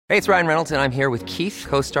Hey, it's Ryan Reynolds, and I'm here with Keith,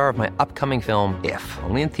 co-star of my upcoming film, If,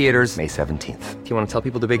 only in theaters May 17th. Do you want to tell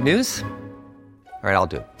people the big news? All right, I'll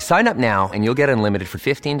do it. Sign up now and you'll get unlimited for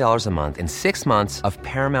 $15 a month and 6 months of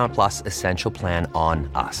Paramount Plus Essential Plan on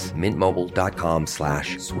us.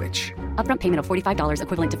 MintMobile.com/switch. Upfront payment of $45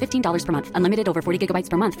 equivalent to $15 per month. Unlimited over 40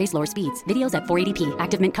 gigabytes per month. Face lower speeds. Videos at 480p.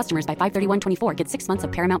 Active Mint customers by 531.24 get 6 months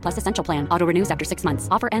of Paramount Plus Essential Plan. Auto renews after 6 months.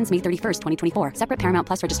 Offer ends May 31st, 2024. Separate Paramount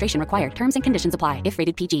Plus registration required. Terms and conditions apply if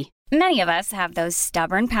rated PG. Many of us have those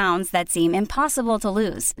stubborn pounds that seem impossible to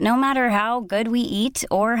lose, no matter how good we eat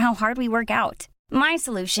or how hard we work out. My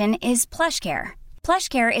solution is PlushCare.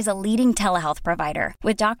 PlushCare is a leading telehealth provider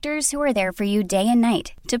with doctors who are there for you day and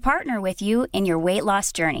night to partner with you in your weight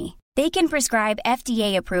loss journey. They can prescribe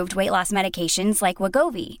FDA-approved weight loss medications like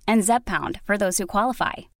Wegovy and Zepbound for those who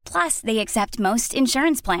qualify. Plus, they accept most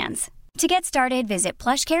insurance plans. To get started, visit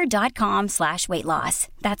plushcare.com/weightloss.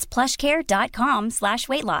 That's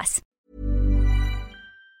plushcare.com/weightloss.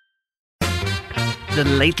 The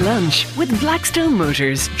Late Lunch with Blackstone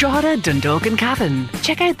Motors, Drogheda, Dundalk and Cavan.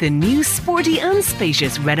 Check out the new sporty and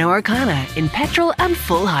spacious Renault Arcana in petrol and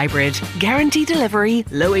full hybrid. Guaranteed delivery,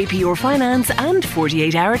 low APR finance and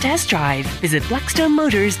 48-hour test drive. Visit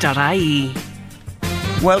blackstonemotors.ie.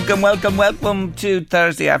 Welcome to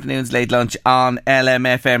Thursday afternoon's Late Lunch on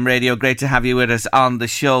LMFM Radio. Great to have you with us on the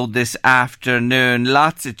show this afternoon.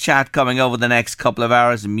 Lots of chat coming over the next couple of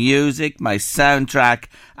hours. Music, my soundtrack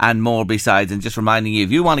and more besides. And just reminding you,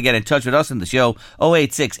 if you want to get in touch with us on the show,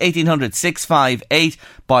 086 1800 658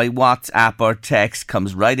 by WhatsApp or text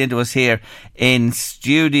comes right into us here in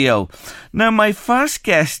studio. Now, my first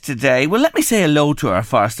guest today, well, let me say hello to her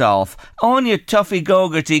first off. Anya Tuffy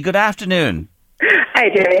Gogarty, good afternoon. Hi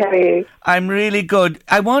Jerry, how are you? I'm really good.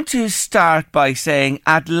 I want to start by saying,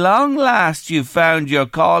 at long last you found your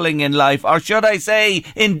calling in life, or should I say,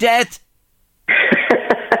 in death?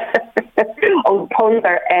 Oh, puns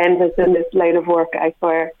are endless in this line of work, I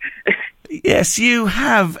swear. Yes, you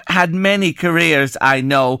have had many careers, I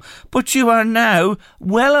know, but you are now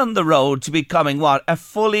well on the road to becoming what? A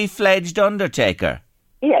fully fledged undertaker?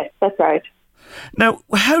 Yes, that's right. Now,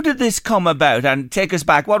 how did this come about? And take us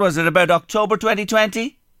back, what was it, about October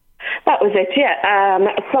 2020? That was it, yeah.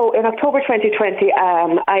 So in October 2020,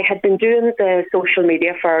 I had been doing the social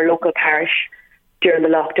media for our local parish during the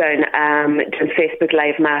lockdown, doing Facebook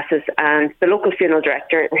Live masses, and the local funeral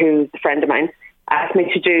director, who's a friend of mine, asked me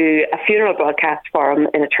to do a funeral broadcast for him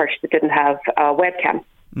in a church that didn't have a webcam.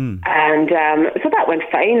 And so that went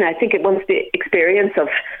fine. I think once the experience of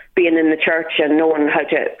being in the church and knowing how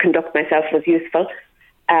to conduct myself was useful.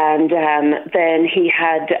 And then he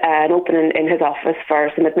had an opening in his office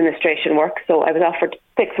for some administration work. So I was offered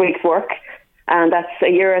 6 weeks' work. And that's a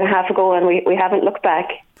year and a half ago, and we haven't looked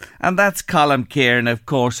back. And that's Colm Kieran, of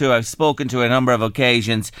course, who I've spoken to a number of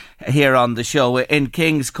occasions here on the show in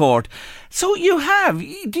King's Court. So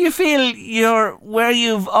do you feel you're where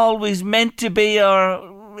you've always meant to be, or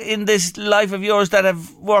in this life of yours that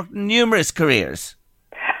have worked numerous careers?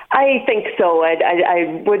 I think so. I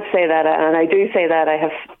would say that, and I do say that I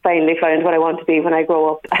have finally found what I want to be when I grow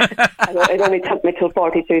up. It only took me till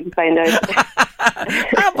 42 to find out.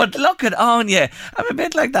 But look at Anya. I'm a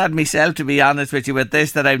bit like that myself, to be honest with you, with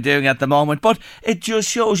this that I'm doing at the moment. But it just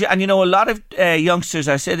shows you, and you know, a lot of youngsters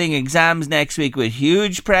are sitting exams next week with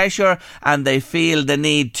huge pressure, and they feel the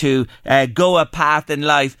need to go a path in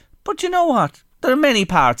life. But you know what? There are many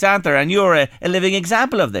parts, aren't there? And you're a living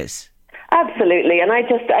example of this. Absolutely, and I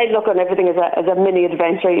look on everything as a mini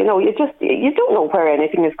adventure. You know, you don't know where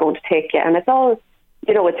anything is going to take you, and it's all,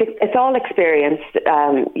 you know, it's all experience.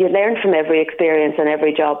 You learn from every experience and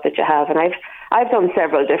every job that you have, and I've done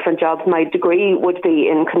several different jobs. My degree would be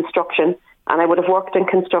in construction, and I would have worked in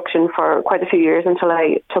construction for quite a few years until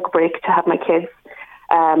I took a break to have my kids.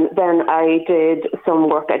 Then I did some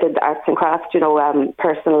work. I did the arts and crafts, you know,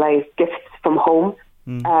 personalised gifts from home.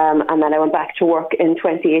 And then I went back to work in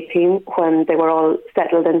 2018 when they were all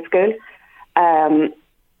settled in school. And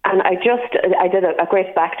I did a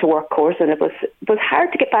great back to work course, and it was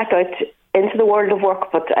hard to get back out into the world of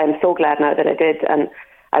work, but I'm so glad now that I did, and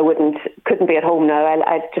I couldn't be at home now.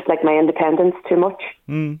 I just like my independence too much.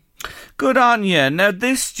 Good on you. Now,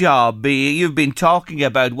 this job, you've been talking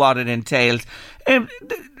about what it entails.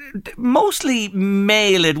 Mostly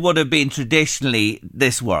male it would have been traditionally,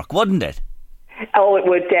 this work, wouldn't it? Oh, it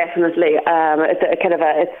would definitely. It's a kind of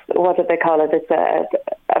it's what do they call it? It's a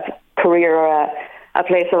career or a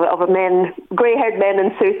place of grey-haired men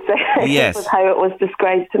in suits. Yes, was how it was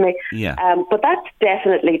described to me. Yeah. But that's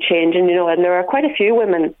definitely changing, you know. And there are quite a few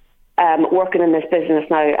women working in this business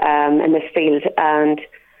now, in this field, and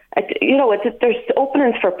there's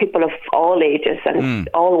openings for people of all ages and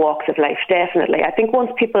all walks of life, definitely. I think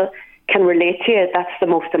once people can relate to it, that's the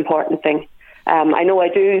most important thing. I know I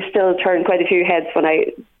do still turn quite a few heads when I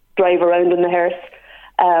drive around in the hearse,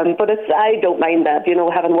 but I don't mind that.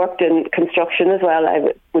 Having worked in construction as well,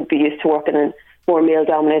 I would be used to working in more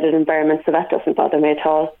male-dominated environments, so that doesn't bother me at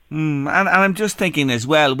all. And I'm just thinking as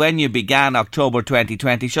well, when you began October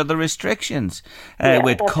 2020, so the restrictions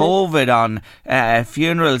with COVID on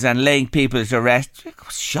funerals and laying people to rest, it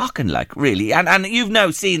was shocking, really. And you've now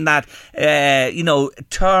seen that,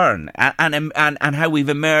 turn and how we've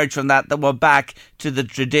emerged from that we're back to the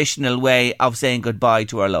traditional way of saying goodbye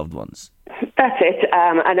to our loved ones. That's it.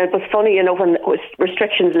 And it was funny, when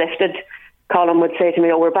restrictions lifted, Colin would say to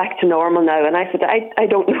me, we're back to normal now. And I said, I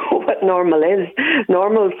don't know what normal is.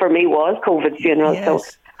 Normal for me was COVID funeral. Yes. So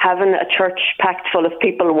having a church packed full of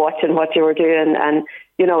people watching what you were doing, and,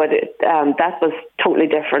 that was totally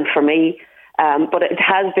different for me. But it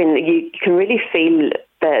has been, you can really feel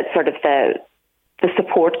the sort of the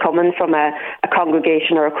support coming from a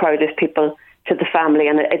congregation or a crowd of people to the family.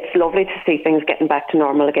 And it's lovely to see things getting back to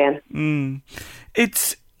normal again.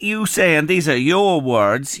 You say, and these are your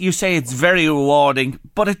words, you say it's very rewarding,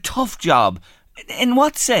 but a tough job. In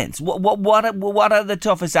what sense? What are the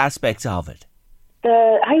toughest aspects of it?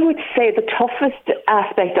 I would say the toughest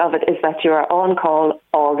aspect of it is that you are on call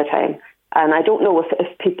all the time. And I don't know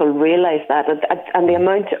if people realise that. And the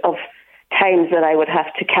amount of times that I would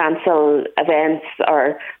have to cancel events,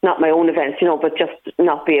 or not my own events, but just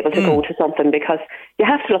not be able to go to something, because you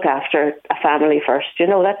have to look after a family first,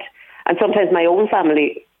 that. And sometimes my own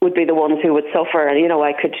family would be the ones who would suffer. And,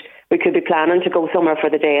 we could be planning to go somewhere for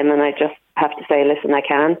the day, and then I just have to say, listen, I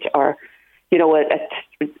can't. Or,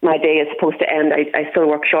 my day is supposed to end. I still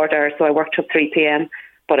work short hours, so I work till 3 p.m.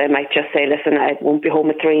 But I might just say, listen, I won't be home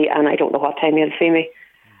at 3, and I don't know what time you'll see me.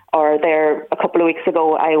 Or there, a couple of weeks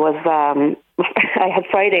ago, I had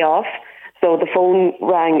Friday off. So the phone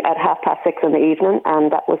rang at 6:30 in the evening,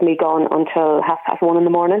 and that was me gone until 1:30 in the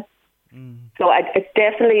morning. So it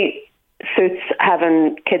definitely suits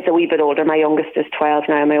having kids a wee bit older. My youngest is 12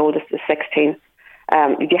 now, my oldest is 16.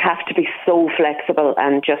 You have to be so flexible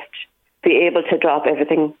and just be able to drop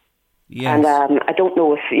everything. Yes. And I don't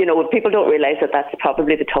know if, people don't realise that that's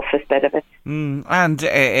probably the toughest bit of it. And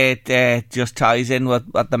it just ties in with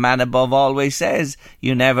what the man above always says.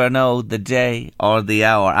 You never know the day or the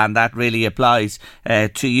hour, and that really applies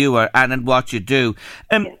to you and what you do.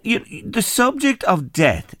 The subject of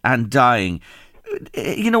death and dying,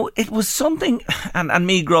 it was something, and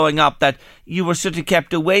me growing up, that you were sort of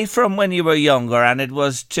kept away from when you were younger, and it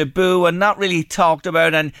was taboo and not really talked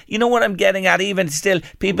about. And you know what I'm getting at? Even still,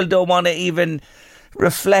 people don't want to even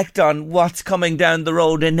reflect on what's coming down the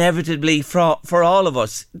road inevitably for all of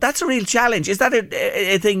us. That's a real challenge. Is that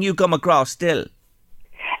a thing you come across still?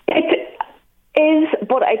 It is,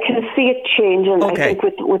 but I can see it changing. Okay. I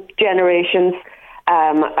think with generations.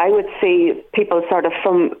 I would see people sort of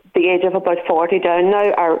from the age of about 40 down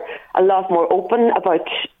now are a lot more open about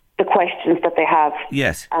the questions that they have.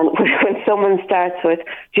 Yes. And when someone starts with,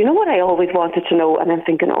 do you know what I always wanted to know? And I'm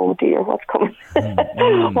thinking, oh dear, what's coming?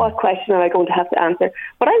 What question am I going to have to answer?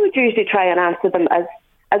 But I would usually try and answer them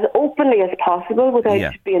as openly as possible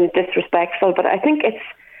without being disrespectful. But I think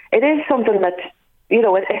it is something that,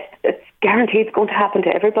 it's guaranteed it's going to happen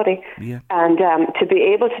to everybody. Yeah. And to be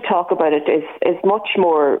able to talk about it is much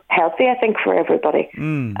more healthy, I think, for everybody.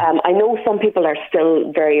 I know some people are still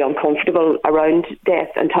very uncomfortable around death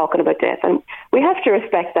and talking about death, and we have to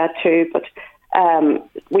respect that too. But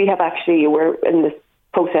we're in the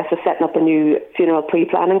process of setting up a new funeral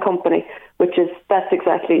pre-planning company, that's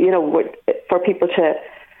exactly, for people to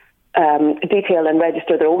detail and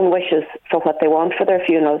register their own wishes for what they want for their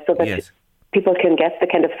funeral, so that people can get the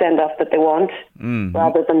kind of send-off that they want,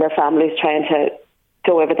 rather than their families trying to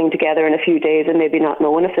throw everything together in a few days and maybe not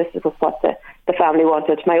knowing if this is what the family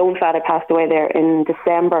wanted. My own father passed away there in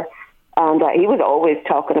December, and he was always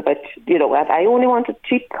talking about, I only want a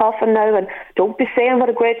cheap coffin now, and don't be saying what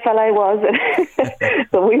a great fella I was.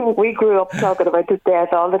 So we grew up talking about his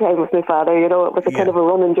death all the time with my father. It was a kind of a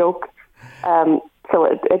running joke. So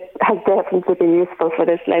it has definitely been useful for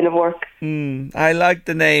this line of work. I like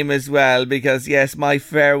the name as well, because yes, My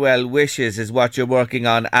Farewell Wishes is what you're working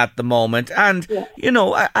on at the moment. And,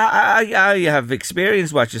 I have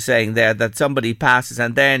experienced what you're saying there, that somebody passes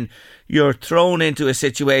and then you're thrown into a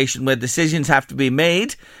situation where decisions have to be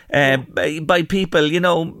made by people,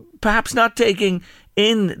 perhaps not taking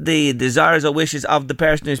in the desires or wishes of the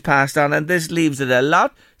person who's passed on, and this leaves it a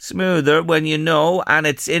lot smoother when you know and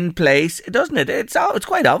it's in place, doesn't it? It's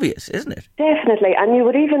quite obvious, isn't it? Definitely, and you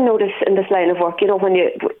would even notice in this line of work, when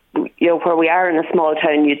where we are in a small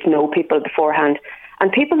town, you'd know people beforehand.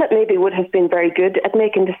 And people that maybe would have been very good at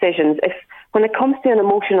making decisions, if when it comes to an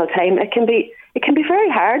emotional time, it can be very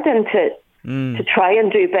hard then to try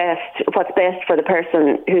and do what's best for the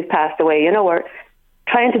person who's passed away, or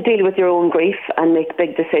trying to deal with your own grief and make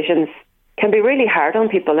big decisions can be really hard on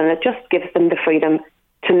people, and it just gives them the freedom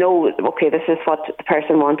to know, okay, this is what the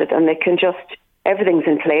person wanted, and they can everything's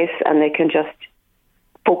in place, and they can just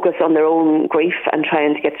focus on their own grief and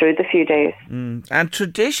trying to get through the few days. And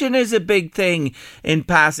tradition is a big thing in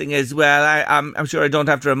passing as well. I'm sure I don't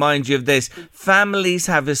have to remind you of this. Families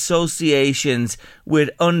have associations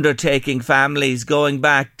with undertaking families going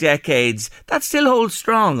back decades. That still holds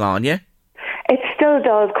strong on you? It still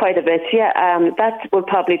does quite a bit, yeah. That will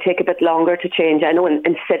probably take a bit longer to change. I know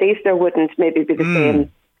in cities there wouldn't maybe be the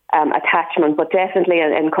same attachment, but definitely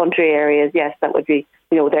in country areas, yes, that would be,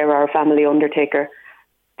 there are a family undertaker.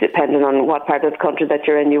 Depending on what part of the country that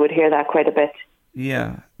you're in, you would hear that quite a bit.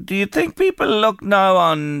 Yeah. Do you think people look now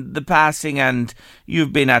on the passing, and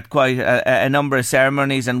you've been at quite a number of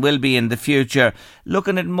ceremonies and will be in the future,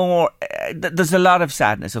 looking at more, there's a lot of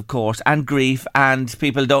sadness, of course, and grief, and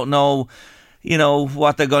people don't know,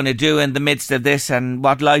 what they're going to do in the midst of this and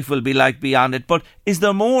what life will be like beyond it. But is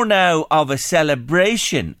there more now of a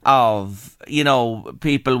celebration of,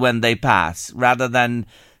 people when they pass, rather than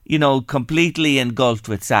completely engulfed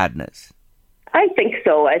with sadness? I think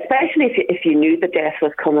so, especially if you knew the death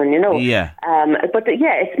was coming, Yeah.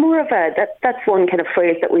 It's more of that's one kind of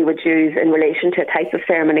phrase that we would use in relation to a type of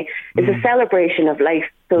ceremony. It's a celebration of life.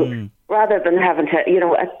 So rather than having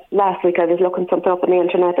to, last week I was looking something up on the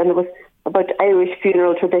internet, and it was about Irish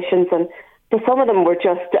funeral traditions, and so some of them were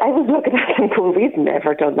I was looking at them going, we've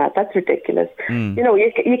never done that. That's ridiculous.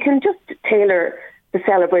 You can just tailor the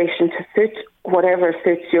celebration to suit whatever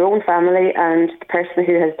suits your own family and the person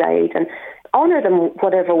who has died, and honour them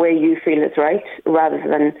whatever way you feel is right, rather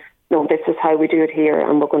than, no, this is how we do it here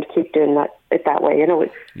and we're going to keep doing it that way.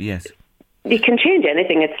 Yes. You can change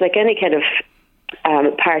anything. It's like any kind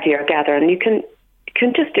of party or gathering. You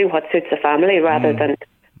can just do what suits the family rather than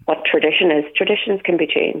what tradition is. Traditions can be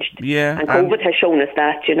changed. Yeah. And COVID has shown us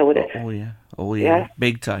that, Oh yeah.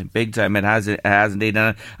 Big time. It has indeed.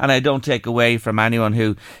 And I don't take away from anyone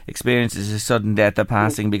who experiences a sudden death or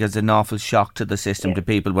passing, because it's an awful shock to the system, to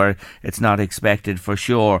people where it's not expected, for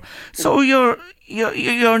sure. So you're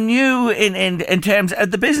new in terms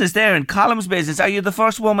of the business there, in Column's business. Are you the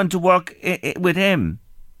first woman to work with him?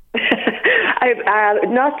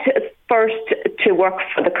 I'm not first to work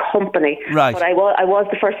for the company, right? But I was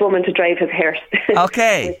the first woman to drive his hearse.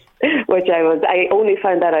 Okay. which I only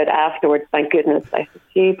found that out afterwards. Thank goodness. I said,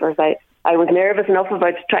 jeepers, I was nervous enough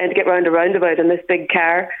about trying to get round a roundabout in this big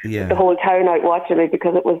car. Yeah. The whole town out watching me,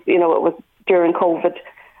 because it was during COVID,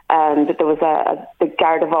 and there was a big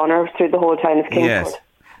guard of honour through the whole town of Kingsford. Yes.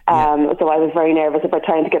 So I was very nervous about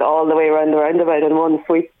trying to get all the way around the roundabout in one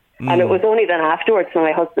sweep. And it was only then afterwards when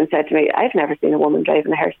my husband said to me, I've never seen a woman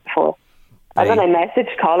driving a hearse before. And then I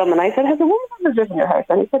messaged Colin and I said, has a woman ever driven your hearse?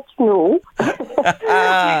 And he said, no.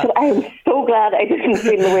 I said, I am so glad I didn't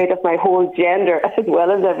feel the weight of my whole gender as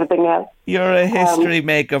well as everything else. You're a history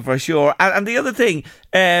maker for sure. And the other thing,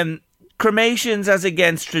 cremations as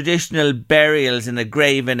against traditional burials in a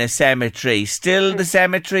grave in a cemetery, still the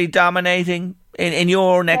cemetery dominating in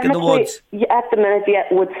your neck of the woods? At the minute,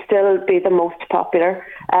 would still be the most popular.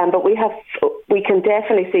 But we can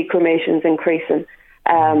definitely see cremations increasing.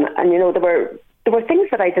 And there were things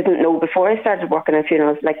that I didn't know before I started working in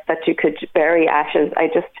funerals, like that you could bury ashes.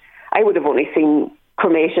 I would have only seen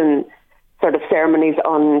cremation sort of ceremonies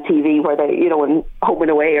on TV where they, in Home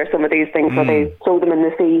and Away or some of these things where they throw them in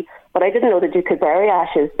the sea. But I didn't know that you could bury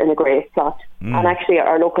ashes in a grave plot. And actually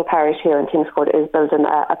our local parish here in Kingscourt is building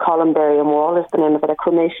a columbarium wall, is the name of it, a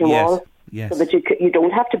cremation wall. Yes. So that you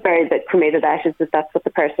don't have to bury the cremated ashes if that's what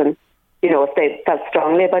the person, if they felt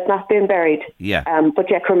strongly about not being buried. Yeah. But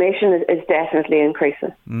cremation is definitely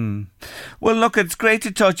increasing. Well, look, it's great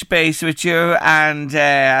to touch base with you. And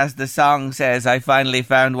as the song says, I finally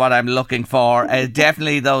found what I'm looking for.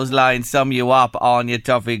 Definitely those lines sum you up, Anya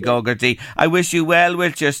Tuffy Gogarty. I wish you well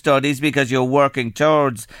with your studies, because you're working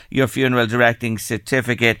towards your funeral directing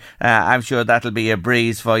certificate. I'm sure that'll be a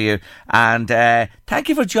breeze for you. And thank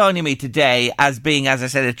you for joining me today as being, as I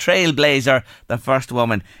said, a trailblazer, the first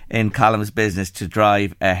woman in Column's business to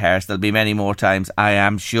drive a hearse. There'll be many more times, I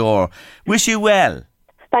am sure. Wish you well.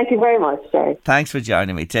 Thank you very much, Jerry. Thanks for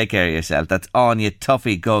joining me. Take care of yourself. That's Anya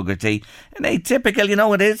Tuffy Gogarty. An atypical, you know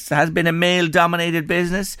what it is, has been a male-dominated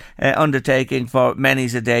business undertaking for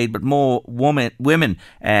many's a day, but more women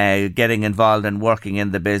getting involved and working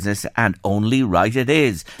in the business, and only right it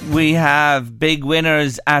is. We have big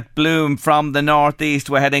winners at Bloom from the northeast.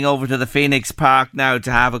 We're heading over to the Phoenix Park now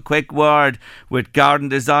to have a quick word with garden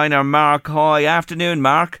designer Mark Hoy. Afternoon,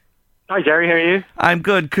 Mark. Hi Jerry, how are you? I'm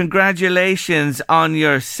good. Congratulations on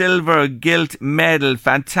your silver gilt medal.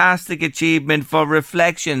 Fantastic achievement for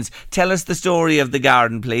Reflections. Tell us the story of the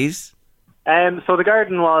garden, please. So the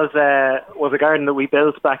garden was a garden that we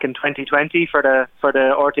built back in 2020 for the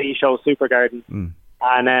RTE show Super Garden.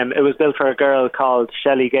 And it was built for a girl called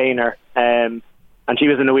Shelley Gaynor. And she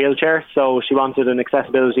was in a wheelchair, so she wanted an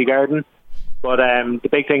accessibility garden. But the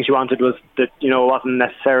big thing she wanted was that, it wasn't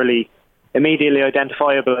necessarily immediately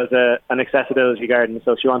identifiable as an accessibility garden,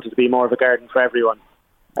 so she wanted to be more of a garden for everyone.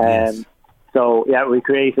 Yes. So we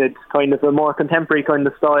created kind of a more contemporary kind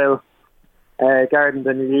of style garden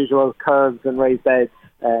than your usual curves and raised beds.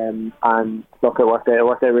 And look, it worked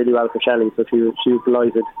out really well for Shelley, so she was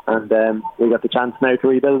delighted, and we got the chance now to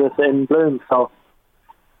rebuild this in Bloom, so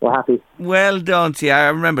we're happy. Well done to you. I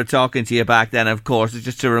remember talking to you back then, of course,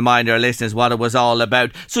 just to remind our listeners what it was all about.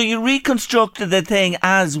 So you reconstructed the thing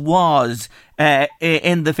as was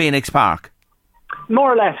in the Phoenix Park?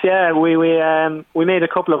 More or less, yeah. We made a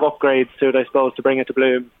couple of upgrades to it, I suppose, to bring it to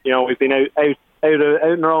Bloom. We've been out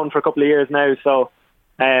on our own for a couple of years now, so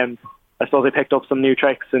I suppose I picked up some new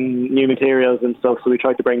tricks and new materials and stuff, so we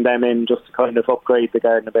tried to bring them in just to kind of upgrade the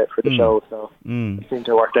garden a bit for the show, so it seemed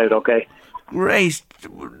to have worked out okay. Great.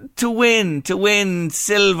 To win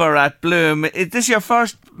silver at Bloom. Is this your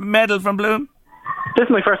first medal from Bloom? This is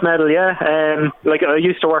my first medal, yeah. I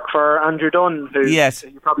used to work for Andrew Dunn, who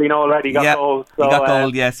you probably know already got gold. So, he got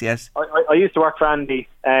gold, yes. I used to work for Andy,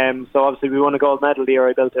 so obviously we won a gold medal the year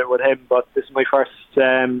I built it with him, but this is my first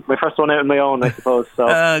one out on my own, I suppose.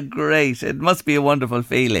 So. Great. It must be a wonderful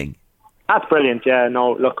feeling. That's brilliant, yeah.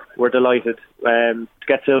 No, look, we're delighted. To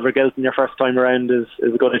get silver gilt in your first time around is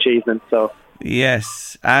a good achievement, so...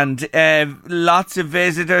 Yes, and lots of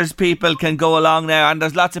visitors, people can go along now, and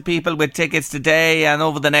there's lots of people with tickets today and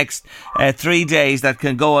over the next 3 days that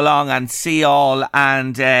can go along and see all,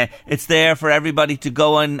 and it's there for everybody to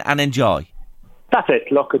go and enjoy. That's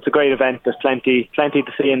it. Look, it's a great event. There's plenty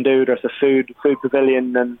to see and do. There's a food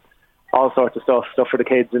pavilion and all sorts of stuff for the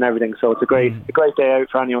kids and everything. So it's a great day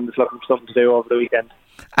out for anyone that's looking for something to do over the weekend.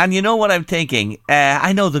 And you know what I'm thinking?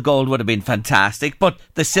 I know the gold would have been fantastic, but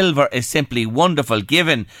the silver is simply wonderful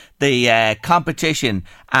given the competition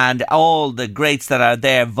and all the greats that are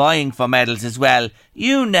there vying for medals as well.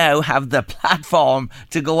 You now have the platform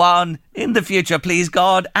to go on in the future, please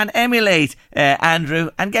God, and emulate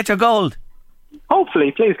Andrew and get your gold.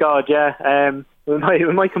 Hopefully, please God, yeah. We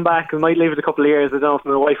might come back. We might leave it a couple of years. I don't know if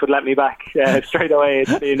my wife would let me back straight away.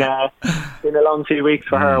 It's been a long few weeks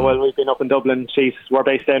for her. Well, we've been up in Dublin. We're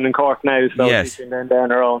based down in Cork now, so she's been down there on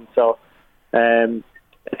her own. So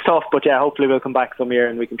it's tough, but yeah, hopefully we'll come back some year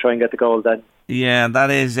and we can try and get the gold then. Yeah, that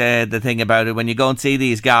is the thing about it. When you go and see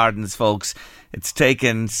these gardens, folks, it's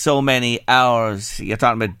taken so many hours. You're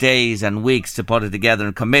talking about days and weeks to put it together,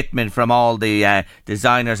 and commitment from all the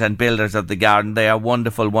designers and builders of the garden. They are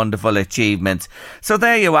wonderful, wonderful achievements. So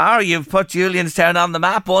there you are. You've put Julianstown on the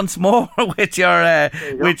map once more with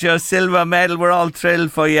your silver medal. We're all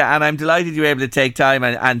thrilled for you, and I'm delighted you were able to take time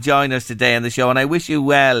and join us today on the show. And I wish you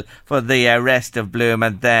well for the rest of Bloom.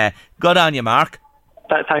 And good on you, Mark.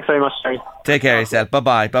 Thanks very much, Terry. Take care of yourself.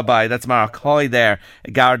 Bye-bye. That's Mark Hoy there,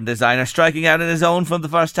 a garden designer, striking out on his own for the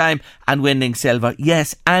first time and winning silver.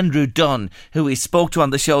 Yes, Andrew Dunn, who we spoke to on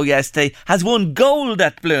the show yesterday, has won gold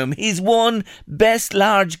at Bloom. He's won Best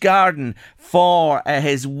Large Garden for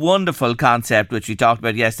his wonderful concept, which we talked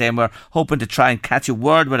about yesterday, and we're hoping to try and catch a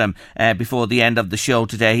word with him before the end of the show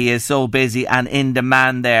today. He is so busy and in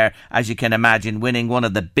demand there, as you can imagine, winning one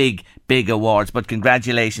of the big awards. But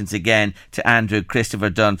congratulations again to Andrew Christopher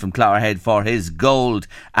Dunn from Clogherhead for his gold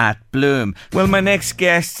at Bloom. Well, my next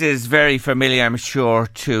guest is very familiar, I'm sure,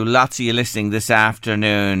 to lots of you listening this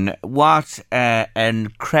afternoon. What an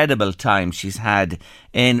incredible time she's had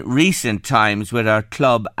in recent times with our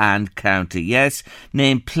club and county. Yes,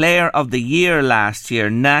 named Player of the Year last year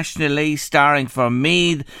nationally, starring for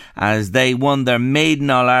Meath as they won their maiden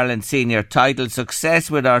All-Ireland senior title. Success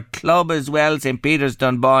with our club as well, St. Peter's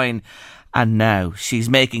Dunboyne. And now she's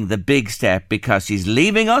making the big step because she's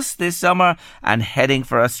leaving us this summer and heading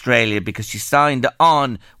for Australia because she signed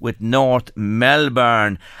on with North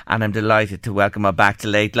Melbourne. And I'm delighted to welcome her back to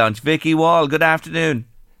Late Lunch. Vicky Wall, good afternoon.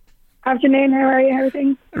 Afternoon, how are you? How are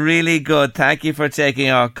things? Really good. Thank you for taking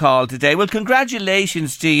our call today. Well,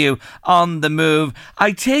 congratulations to you on the move.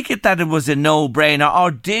 I take it that it was a no-brainer, or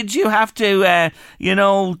did you have to,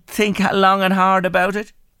 think long and hard about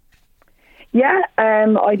it? Yeah,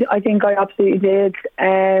 I think I absolutely did.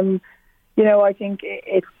 I think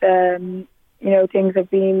it's, things have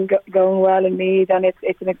been going well in Meath, and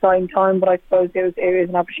it's an exciting time, but I suppose it was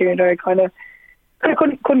an opportunity I kind of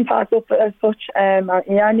couldn't pass up as such. I'm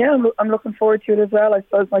looking forward to it as well. I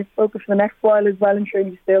suppose my focus for the next while is well and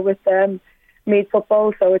truly still with Meath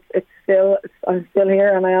football, so I'm still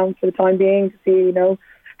here, and I am for the time being to see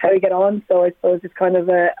how we get on. So I suppose it's kind of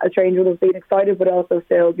a change of being excited, but also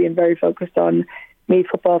still being very focused on Meath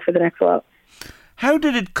football for the next while. How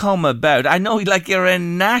did it come about? I know you're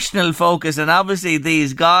in national focus, and obviously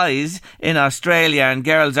these guys in Australia and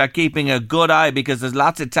girls are keeping a good eye because there's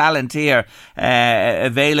lots of talent here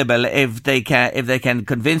available if they can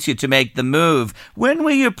convince you to make the move. When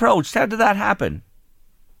were you approached? How did that happen?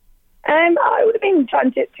 I would have been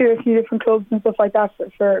chatting to a few different clubs and stuff like that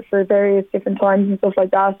for various different times and stuff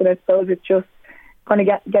like that, and I suppose it's just kind of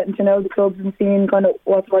getting to know the clubs and seeing kind of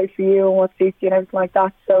what's right for you and what suits you and everything like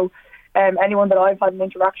that. So anyone that I've had an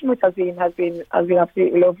interaction with has been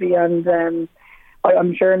absolutely lovely, and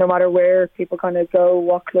I'm sure no matter where people kind of go,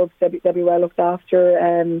 what clubs they'll be well looked after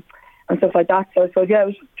and stuff like that. So it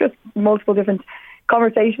was just multiple different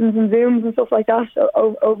conversations and Zooms and stuff like that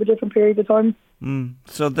over different periods of time.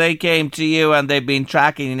 So they came to you and they've been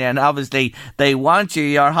tracking you, and obviously they want you.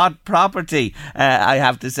 You're hot property, I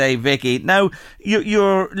have to say, Vicky. Now,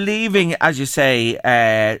 you're leaving, as you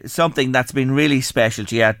say, something that's been really special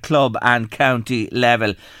to you at club and county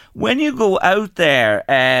level. When you go out there,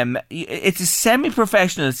 it's a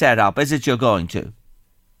semi-professional setup, is it you're going to?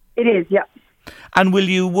 It is, yeah. And will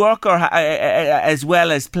you work as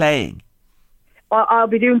well as playing? I'll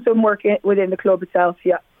be doing some work within the club itself,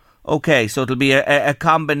 yeah. Okay, so it'll be a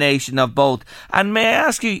combination of both. And may I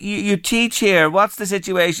ask you, you teach here, what's the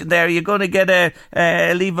situation there? Are you going to get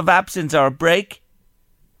a leave of absence or a break?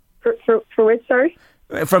 For which, sorry?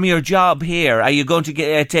 From your job here, are you going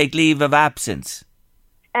to take leave of absence?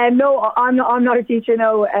 No, I'm not a teacher,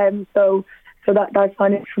 no. So that's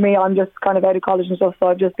kind of for me. I'm just kind of out of college and stuff, so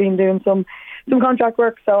I've just been doing some contract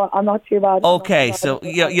work, so I'm not too bad. Okay, so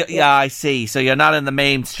yeah, I see. So you're not in the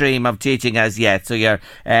mainstream of teaching as yet. So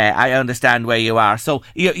I understand where you are. So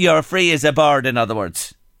you're free as a bird, in other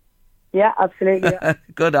words. Yeah, absolutely. Yeah.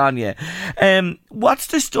 Good on you. What's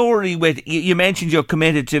the story with you? Mentioned you're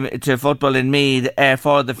committed to football in Meath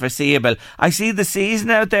for the foreseeable. I see the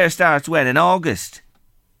season out there starts when, in August.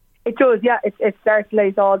 It does, yeah. It starts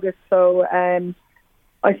late August, so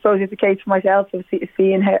I suppose it's a case for myself of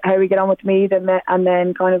seeing how we get on with Meath, and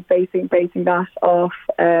then kind of basing that off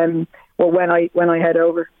when I head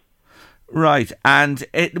over. Right, and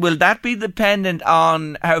will that be dependent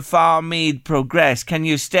on how far Meath progress? Can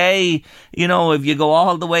you stay? If you go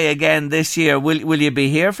all the way again this year, will you be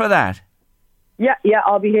here for that? Yeah,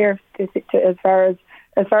 I'll be here to as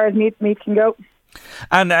far as Meath can go.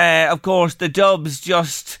 And of course, the Dubs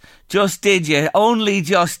just did you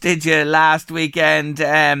last weekend.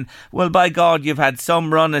 Well, by God, you've had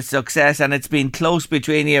some run of success, and it's been close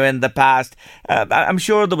between you in the past. I'm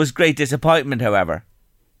sure there was great disappointment, however.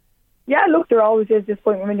 Yeah, look, there always is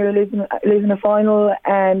disappointment when you're losing a final.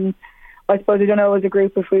 I suppose, I don't know, as a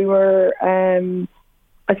group, if we were,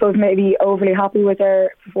 I suppose, maybe overly happy with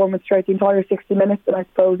our performance throughout the entire 60 minutes, and I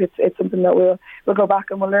suppose it's something that we'll go back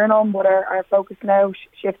and we'll learn on, but our focus now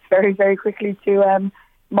shifts very, very quickly to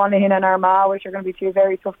Monaghan and Armagh, which are going to be two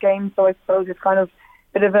very tough games, so I suppose it's kind of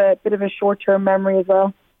a bit of a short-term memory as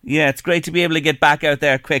well. Yeah, it's great to be able to get back out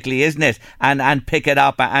there quickly, isn't it? And pick it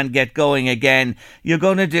up and get going again. You're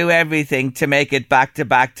going to do everything to make it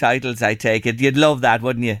back-to-back titles, I take it. You'd love that,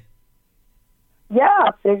 wouldn't you? Yeah,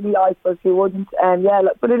 absolutely. I suppose we wouldn't.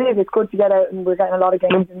 But it's good to get out, and we're getting a lot of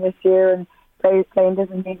games in this year and playing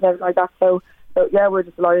different things and everything like that. So yeah, we're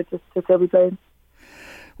just delighted to still be playing.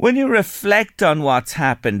 When you reflect on what's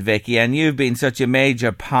happened, Vicky, and you've been such a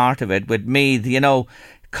major part of it with Meath,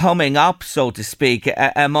 coming up, so to speak,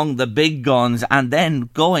 among the big guns, and then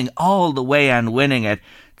going all the way and winning it,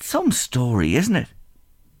 it's some story, isn't it?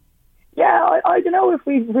 Yeah, I don't know if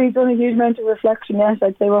we've done a huge amount of reflection yet.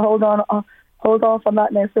 I'd say we'll hold off on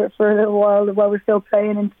that now for a little while we're still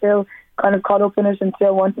playing and still kind of caught up in it and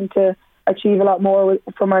still wanting to achieve a lot more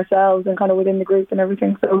from ourselves and kind of within the group and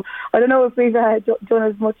everything. So I don't know if we've done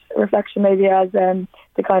as much reflection maybe as the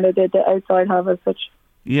kind of the outside have as such.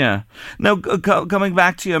 Yeah. Now, coming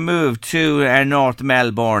back to your move to North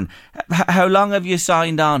Melbourne, how long have you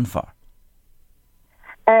signed on for?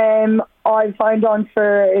 I signed on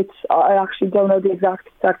for it. I actually don't know the exact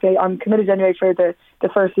date. I'm committed anyway for the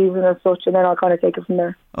first season as such, and then I'll kind of take it from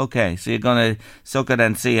there. Okay, so you're going to suck it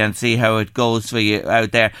and see how it goes for you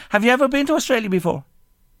out there. Have you ever been to Australia before?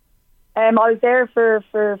 I was there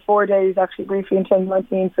for 4 days, actually, briefly in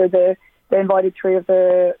 2019 for they invited three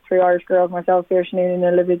Irish girls, myself, Sinead and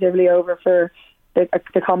Olivia Dibley, over for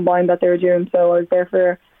the combine that they were doing. So I was there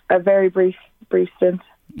for a very brief stint.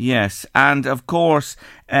 Yes, and of course,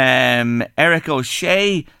 Erica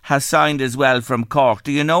O'Shea has signed as well from Cork.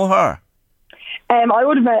 Do you know her? I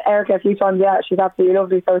would have met Erica a few times, yeah. She's absolutely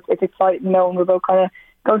lovely, so it's exciting, and we're both kind of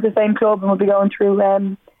going to the same club and we'll be going through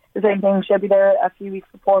the same thing. She'll be there a few weeks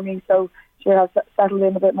before me, so she'll have settled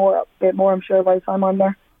in a bit more, I'm sure, by the time I'm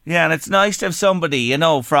there. Yeah, and it's nice to have somebody,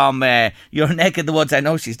 from your neck of the woods. I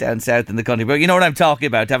know she's down south in the country, but you know what I'm talking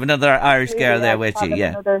about. To have another Irish girl there with you,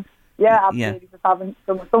 yeah. Absolutely. Just having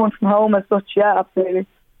someone from home as such, yeah, absolutely.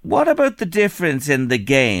 What about the difference in the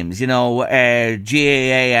games, GAA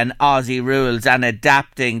and Aussie rules and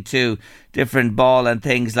adapting to different ball and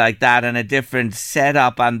things like that and a different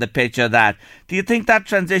setup on the pitch of that? Do you think that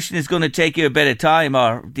transition is going to take you a bit of time,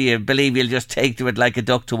 or do you believe you'll just take to it like a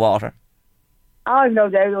duck to water? I've no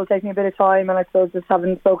doubt it'll take me a bit of time, and I suppose just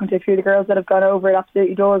having spoken to a few of the girls that have gone over, it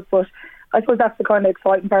absolutely does. But I suppose that's the kind of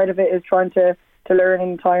exciting part of it, is trying to learn an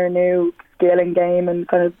entire new skill and game and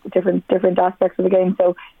kind of different aspects of the game.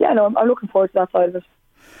 So yeah, no, I'm looking forward to that side of it.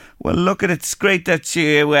 Well, look, it's great that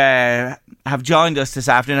you have joined us this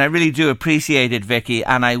afternoon. I really do appreciate it, Vicky,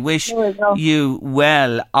 and I wish you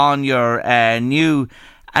well on your new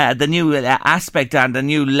aspect and the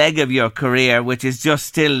new leg of your career, which is just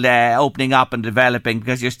still opening up and developing,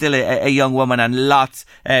 because you're still a young woman and lots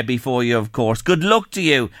before you, of course. Good luck to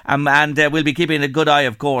you, and we'll be keeping a good eye,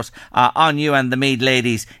 of course, on you and the Meath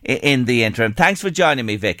ladies in the interim. Thanks for joining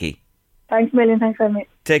me, Vicky. Thanks a million. Thanks for having me.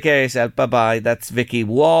 Take care of yourself. Bye-bye. That's Vicky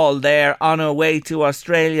Wall there on her way to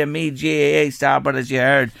Australia. Meath GAA star, but as you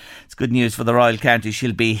heard, it's good news for the Royal County.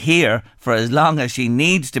 She'll be here for as long as she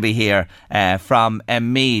needs to be here from a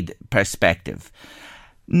Meath perspective.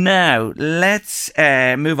 Now, let's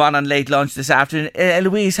move on Late Lunch this afternoon.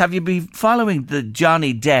 Louise, have you been following the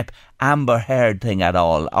Johnny Depp Amber Heard thing at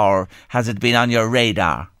all, or has it been on your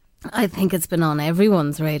radar? I think it's been on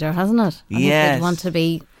everyone's radar, hasn't it? I think they'd want to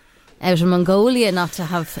be out in Mongolia not to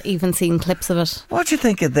have even seen clips of it. What do you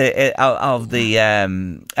think of the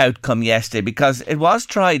outcome yesterday? Because it was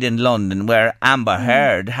tried in London, where Amber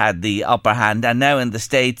Heard had the upper hand, and now in the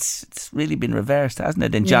States it's really been reversed, hasn't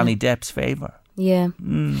it, in Johnny Depp's favour? Yeah.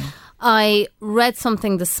 I read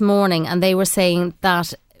something this morning, and they were saying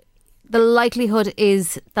that the likelihood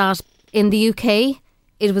is that in the UK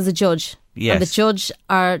it was a judge. Yes.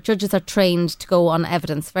 And judges are trained to go on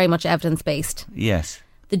evidence, very much evidence based. Yes.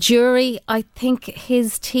 The jury, I think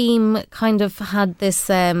his team kind of had this,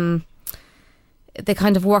 they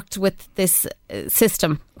kind of worked with this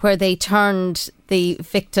system where they turned the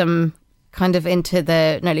victim kind of into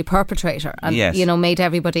the nearly perpetrator and, made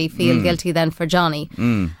everybody feel guilty then for Johnny.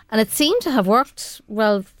 And it seemed to have worked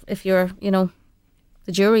well. If you're, the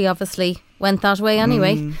jury obviously went that way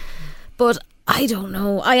anyway. But I don't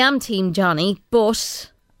know. I am Team Johnny, but...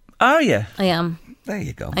 Are you? I am. There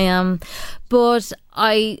you go. I am. But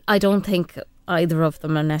I don't think either of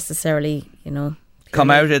them are necessarily,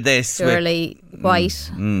 come out of this purely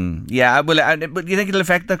white. Yeah, but you think it'll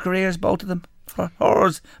affect their careers, both of them? For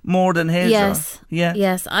hers more than his? Yes.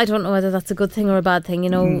 Yes. I don't know whether that's a good thing or a bad thing,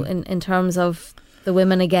 in terms of the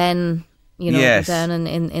women again, down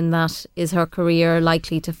in that. Is her career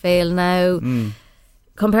likely to fail now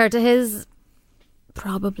compared to his?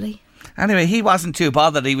 Probably. Anyway, he wasn't too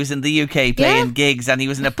bothered. He was in the UK playing gigs, and he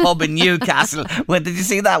was in a pub in Newcastle. Did you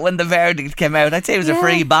see that when the verdict came out? I'd say it was a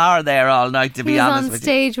free bar there all night, to be honest with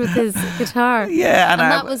you. He was on stage with his guitar. Yeah, and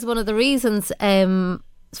that was one of the reasons, as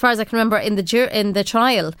far as I can remember, in the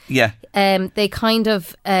trial. Yeah. They kind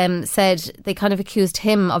of said, they kind of accused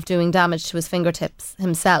him of doing damage to his fingertips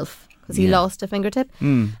himself, because he lost a fingertip.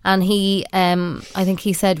 And he, I think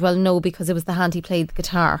he said, well, no, because it was the hand he played the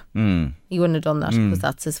guitar. He wouldn't have done that because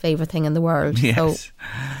that's his favourite thing in the world. Yes. So.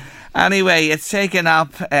 Anyway, it's taken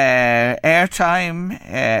up airtime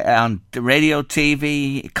on radio,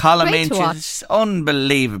 TV, column inches.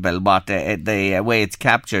 Unbelievable what the way it's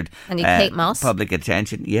captured. And Kate Moss. Public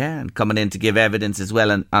attention, and coming in to give evidence as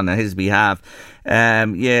well on his behalf.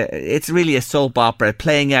 it's really a soap opera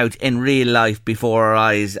playing out in real life before our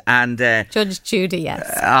eyes. And Judge Judy, yes.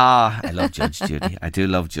 I love Judge Judy. I do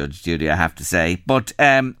love Judge Judy, I have to say. But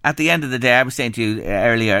at the end of the day, I was saying to you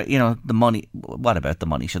earlier, the money, what about the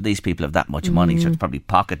money? Should these people have that much money? Should it's probably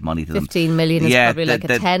pocket money to them? 15 million is probably like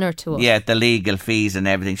a tenner to us. Yeah, the legal fees and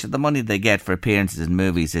everything. So the money they get for appearances in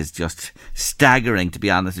movies is just staggering, to be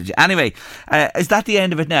honest with you. Anyway, is that the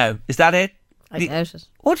end of it now? Is that it? I doubt it.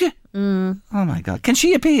 Would you? Oh my God. Can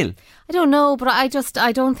she appeal? I don't know, but I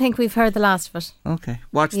don't think we've heard the last of it. Okay.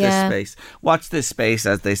 Watch this space. Watch this space,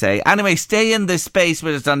 as they say. Anyway, stay in this space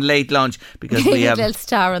with us on Late Lunch, because we have... They'll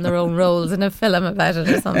star in their own roles in a film about it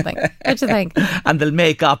or something. What do you think? And they'll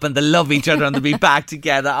make up and they'll love each other and they'll be back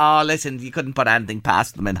together. Oh, listen, you couldn't put anything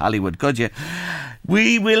past them in Hollywood, could you?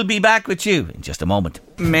 We will be back with you in just a moment.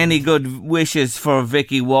 Many good wishes for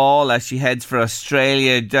Vicky Wall as she heads for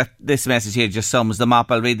Australia. This message here just sums them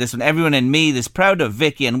up. I'll read this one. Everyone in me is proud of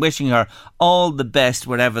Vicky and wishing her all the best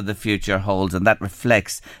wherever the future holds. And that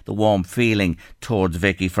reflects the warm feeling towards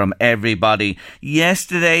Vicky from everybody.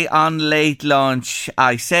 Yesterday on Late Lunch,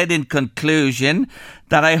 I said in conclusion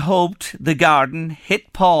that I hoped The Garden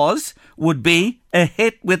hit pause would be a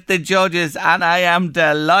hit with the judges, and I am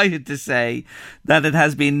delighted to say that it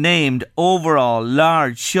has been named overall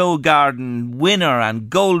large show garden winner and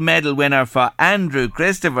gold medal winner for Andrew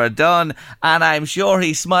Christopher Dunn, and I'm sure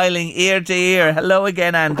he's smiling ear to ear. Hello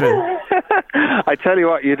again, Andrew. I tell you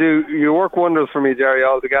what, you work wonders for me, Jerry,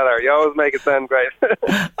 altogether. You always make it sound great.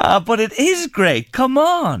 But it is great. Come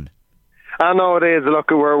on. I know it is.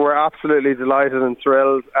 Look, we're absolutely delighted and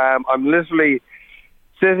thrilled. I'm literally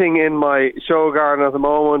sitting in my show garden at the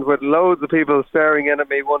moment with loads of people staring in at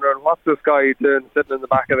me, wondering what's this guy doing sitting in the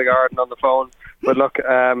back of the garden on the phone. But look,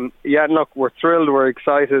 we're thrilled, we're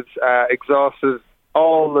excited, exhausted,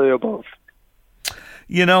 all the above.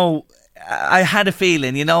 I had a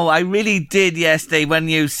feeling, I really did yesterday when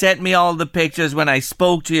you sent me all the pictures, when I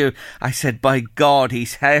spoke to you. I said, by God, he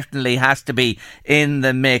certainly has to be in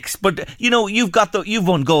the mix. But, you've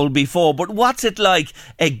won gold before, but what's it like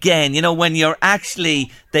again, when you're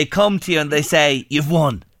actually, they come to you and they say, you've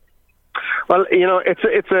won? Well,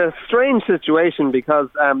 it's a strange situation because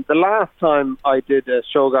the last time I did a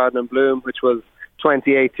show garden in Bloom, which was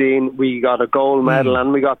 2018, we got a gold medal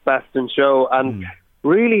and we got best in show, and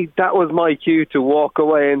really, that was my cue to walk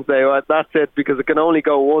away and say, well, that's it, because it can only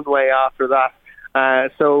go one way after that.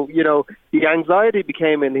 So, the anxiety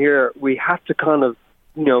became in here. We had to kind of,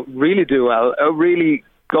 really do well. Really,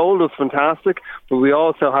 gold was fantastic, but we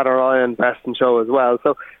also had our eye on best in show as well.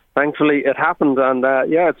 So, thankfully, it happened, and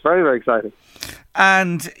it's very, very exciting.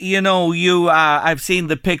 And, I've seen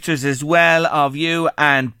the pictures as well of you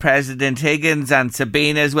and President Higgins and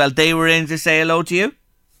Sabina as well. They were in to say hello to you?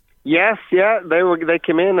 Yes, they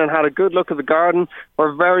came in and had a good look at the garden.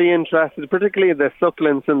 We're very interested, particularly the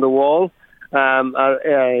succulents in the wall.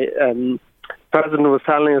 President was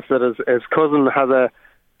telling us that his cousin has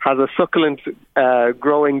a succulent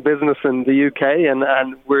growing business in the UK,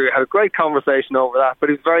 and we had a great conversation over that.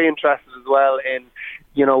 But he's very interested as well in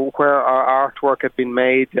where our artwork had been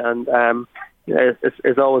made, and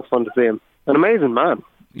it's always fun to see him. An amazing man.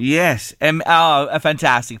 Yes, a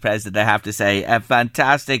fantastic president, I have to say. A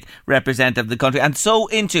fantastic representative of the country. And so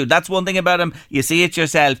that's one thing about him, you see it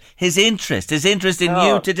yourself, his interest in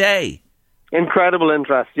you today. Incredible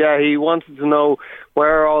interest, yeah. He wanted to know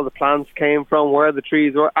where all the plants came from, where the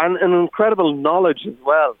trees were, and an incredible knowledge as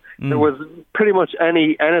well. There was pretty much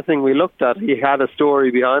anything we looked at, he had a story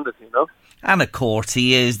behind it, And of course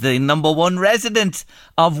he is the number one resident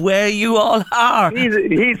of where you all are.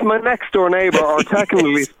 He's my next door neighbour, or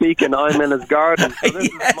technically speaking, I'm in his garden. So this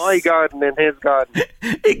is my garden in his garden.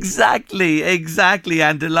 Exactly.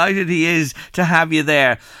 And delighted he is to have you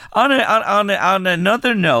there. On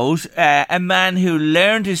another note, a man who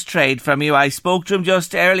learned his trade from you, I spoke to him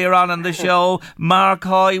just earlier on the show, Mark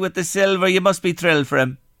Hoy with the silver. You must be thrilled for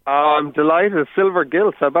him. I'm delighted. Silver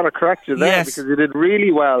gilt. I better correct you there, because you did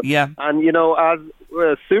really well. Yeah. And,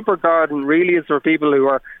 as Super Garden really is for people who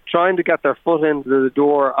are trying to get their foot into the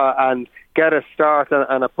door and get a start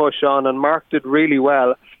and a push on. And Mark did really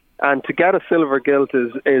well. And to get a silver gilt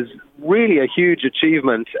is really a huge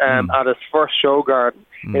achievement at his first show garden.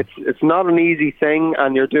 It's not an easy thing,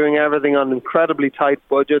 and you're doing everything on incredibly tight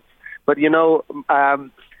budgets. But,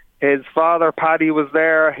 his father, Paddy, was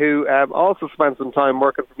there, who also spent some time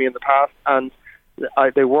working for me in the past, and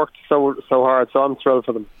they worked so hard, so I'm thrilled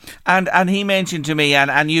for them. And he mentioned to me,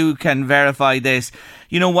 and you can verify this,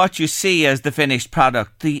 what you see as the finished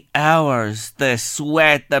product, the hours, the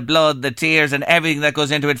sweat, the blood, the tears, and everything that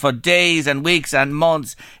goes into it for days and weeks and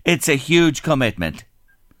months, it's a huge commitment.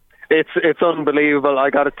 It's unbelievable. I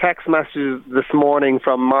got a text message this morning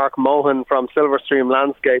from Mark Mohan from Silverstream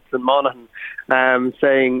Landscapes in Monaghan,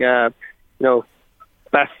 saying,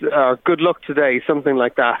 best, good luck today, something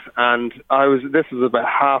like that. And this was about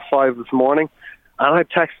 5:30 this morning, and I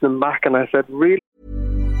texted him back and I said, really?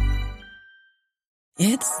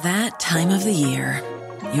 It's that time of the year.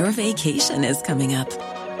 Your vacation is coming up.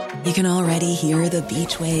 You can already hear the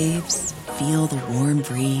beach waves, feel the warm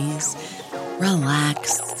breeze,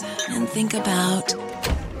 relax, and think about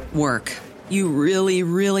work. You really,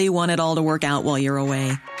 really want it all to work out while you're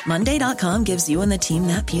away. Monday.com gives you and the team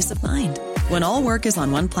that peace of mind. When all work is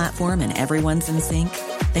on one platform and everyone's in sync,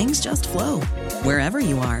 things just flow. Wherever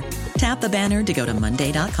you are, tap the banner to go to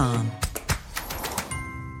Monday.com.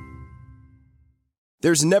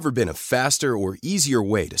 There's never been a faster or easier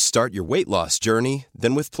way to start your weight loss journey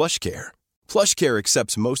than with PlushCare. PlushCare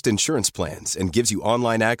accepts most insurance plans and gives you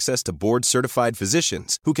online access to board-certified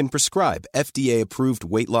physicians who can prescribe FDA-approved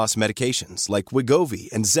weight loss medications like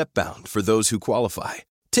Wegovy and Zepbound for those who qualify.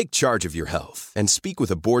 Take charge of your health and speak with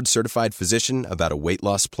a board-certified physician about a weight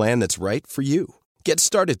loss plan that's right for you. Get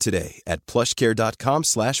started today at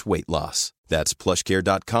plushcare.com/weight-loss. That's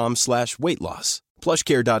plushcare.com/weight-loss.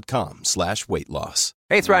 plushcare.com/weight-loss.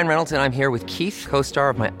 Hey, it's Ryan Reynolds, and I'm here with Keith, co-star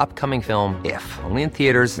of my upcoming film, If, only in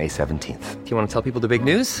theaters May 17th. Do you want to tell people the big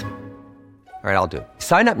news? All right, I'll do it.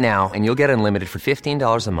 Sign up now and you'll get unlimited for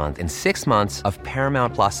 $15 a month and 6 months of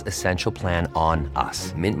Paramount Plus Essential Plan on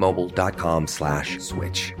us.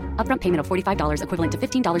 MintMobile.com/switch. Upfront payment of $45 equivalent to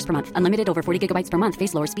 $15 per month. Unlimited over 40 gigabytes per month.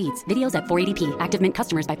 Face lower speeds. Videos at 480p. Active Mint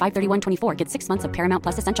customers by 531.24 get 6 months of Paramount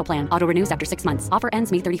Plus Essential Plan. Auto renews after 6 months. Offer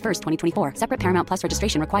ends May 31st, 2024. Separate Paramount Plus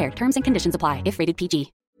registration required. Terms and conditions apply if rated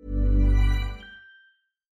PG.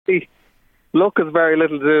 Luck has very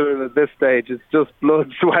little to do at this stage. It's just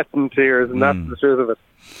blood, sweat and tears, and that's the truth of it.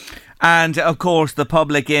 And, of course, the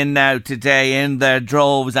public in now today in their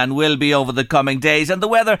droves and will be over the coming days. And the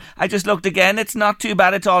weather, I just looked again, it's not too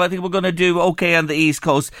bad at all. I think we're going to do okay on the East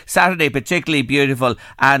Coast. Saturday, particularly beautiful,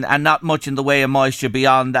 and not much in the way of moisture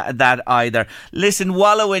beyond that either. Listen,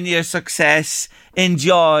 wallow in your success.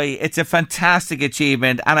 Enjoy. It's a fantastic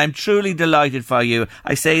achievement, and I'm truly delighted for you.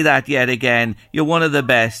 I say that yet again. You're one of the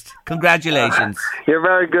best. Congratulations. You're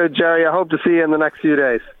very good, Jerry. I hope to see you in the next few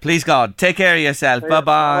days. Please God, take care of yourself.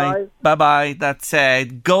 Bye-bye. Bye-bye. That's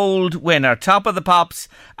gold winner, top of the pops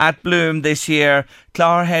at Bloom this year.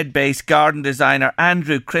 Clogherhead-based garden designer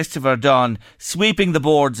Andrew Christopher Dunn sweeping the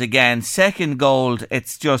boards again. Second gold.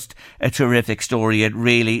 It's just a terrific story. It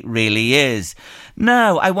really, really is.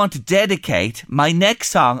 Now, I want to dedicate my next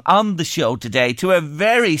song on the show today to a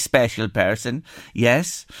very special person.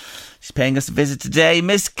 Yes, she's paying us a visit today.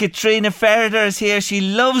 Miss Katrina Ferreter is here. She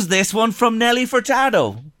loves this one from Nelly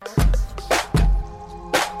Furtado.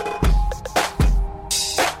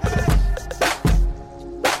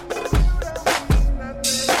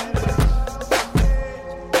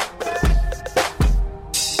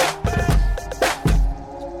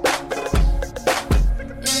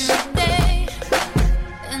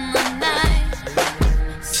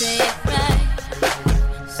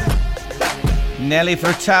 Nelly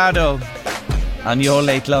Furtado on your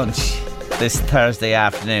late lunch this Thursday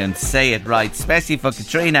afternoon. Say it right, especially for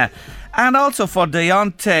Katrina and also for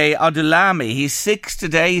Deontay Odulami. He's 6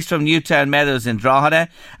 today. He's from Newtown Meadows in Drogheda,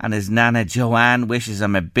 and his nana Joanne wishes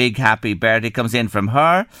him a big happy birthday. Comes in from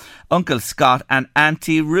her, Uncle Scott and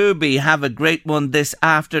Auntie Ruby. Have a great one this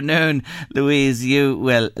afternoon. Louise, you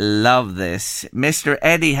will love this. Mr.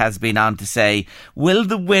 Eddie has been on to say, will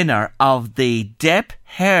the winner of the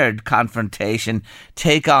Depp-Heard confrontation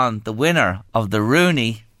take on the winner of the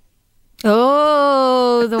Rooney?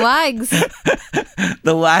 Oh, the Wags.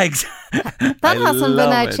 The Wags. That hasn't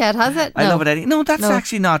been out yet, has it? No. I love it, Eddie. No, that's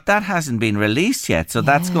actually not. That hasn't been released yet, so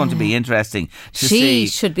that's going to be interesting to see.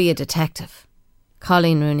 She should be a detective.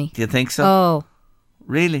 Colleen Rooney. Do you think so? Oh.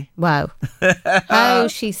 Really? Wow. How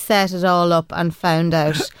she set it all up and found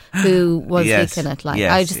out who was leaking it.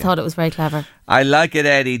 I just thought it was very clever. I like it,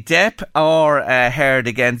 Eddie. Depp or Heard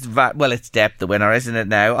against... well, it's Depp the winner, isn't it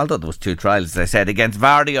now? Although there was 2 trials, as I said, against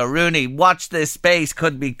Vardy or Rooney. Watch this space.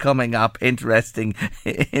 Could be coming up. Interesting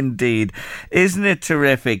indeed. Isn't it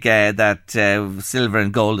terrific that silver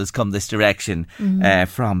and gold has come this direction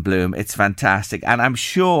from Bloom? It's fantastic. And I'm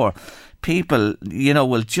sure people,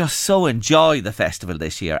 will just so enjoy the festival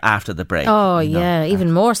this year after the break. Oh, yeah,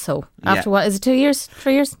 even more so. After what, is it 2 years?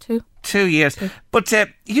 3 years? 2? 2 years. But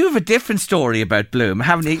you have a different story about Bloom,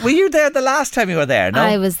 haven't you? Were you there the last time you were there? No?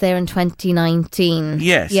 I was there in 2019.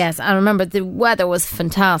 Yes. Yes, I remember the weather was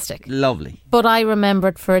fantastic. Lovely. But I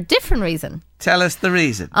remembered for a different reason Tell us the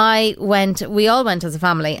reason. We all went as a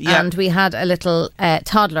family, and we had a little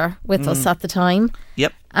toddler with us at the time.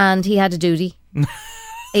 Yep. And he had a duty.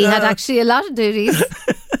 He had actually a lot of duties.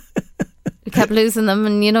 We kept losing them,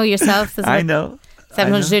 and you know yourself. I know.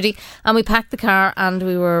 700 duty. And we packed the car, and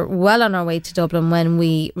we were well on our way to Dublin when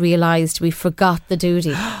we realised we forgot the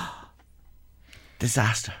duty.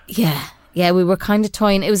 Disaster. Yeah, we were kind of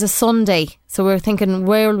toying. It was a Sunday, so we were thinking,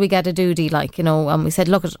 where will we get a duty? Like, you know, and we said,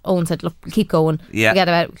 Owen said, look, keep going. Yeah. Forget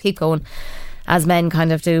about it, keep going. As men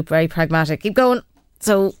kind of do, very pragmatic. Keep going.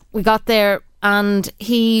 So we got there, and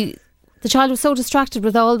the child was so distracted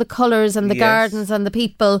with all the colours and the gardens and the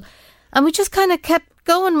people, and we just kind of kept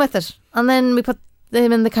going with it. And then we put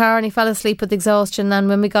him in the car, and he fell asleep with exhaustion. And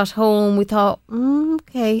when we got home, we thought,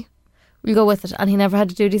 okay, we'll go with it. And he never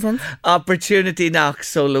had a duty since. Opportunity knocks.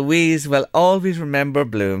 So Louise will always remember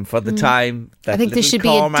Bloom for the time that I think there should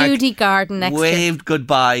Cormac be a duty garden next year. Waved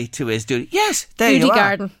goodbye to his duty. Yes, there you are. Duty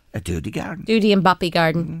garden. A duty garden. Duty and Boppy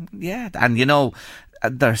garden. Yeah, and you know,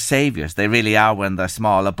 they're saviours. They really are when they're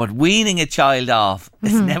smaller. But weaning a child off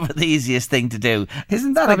is never the easiest thing to do.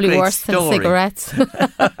 Isn't that probably a great worse story? than cigarettes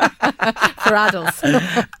for adults.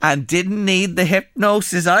 And didn't need the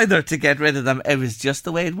hypnosis either to get rid of them. It was just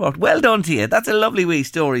the way it worked. Well done to you. That's a lovely wee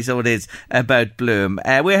story, so it is, about Bloom.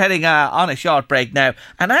 We're heading on a short break now,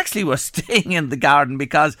 and actually we're staying in the garden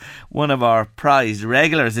because one of our prized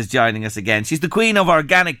regulars is joining us again. She's the queen of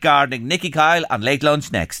organic gardening, Nikki Kyle, on Late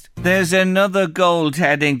Lunch next. There's another gold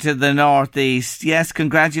heading to the northeast. Yes,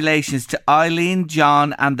 congratulations to Eileen,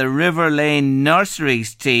 John and the River Lane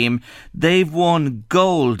Nurseries team. They've won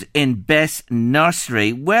gold in Best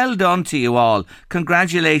Nursery. Well done to you all.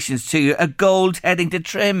 Congratulations to you. A gold heading to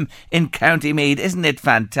Trim in County Meath. Isn't it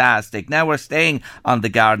fantastic? Now we're staying on the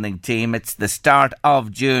gardening team. It's the start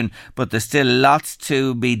of June, but there's still lots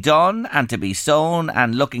to be done and to be sown,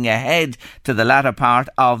 and looking ahead to the latter part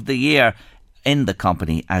of the year. In the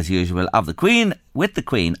company, as usual, of the Queen, with the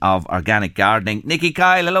Queen of Organic Gardening, Nikki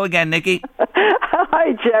Kyle. Hello again, Nikki.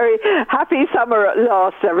 Hi, Jerry. Happy summer at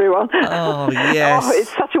last, everyone. Oh, yes. Oh,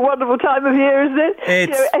 it's such a wonderful time of year, isn't it?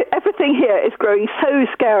 You know, everything here is growing so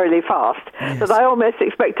scarily fast that I almost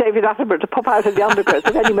expect David Attenborough to pop out of the undergrowth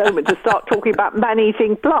at any moment to start talking about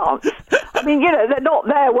man-eating plants. I mean, you know, they're not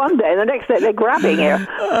there one day and the next day they're grabbing here.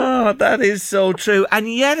 Oh, that is so true.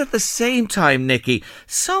 And yet at the same time, Nikki,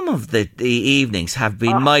 some of the evenings have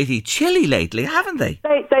been mighty chilly lately, haven't they?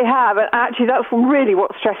 They have, and actually that's really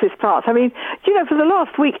what stresses plants. I mean, do you know, for the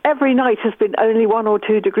last week, every night has been only 1 or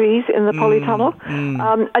 2 degrees in the polytunnel,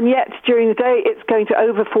 and yet during the day it's going to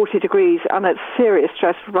over 40 degrees, and it's serious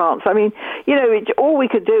stress for plants. I mean, you know, all we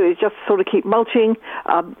could do is just sort of keep mulching,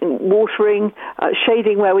 watering,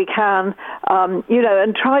 shading where we can, you know,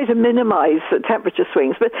 and try to minimise the temperature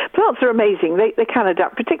swings. But plants are amazing. They can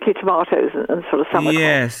adapt, particularly tomatoes and sort of summer.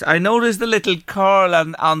 Yes, I noticed the little curl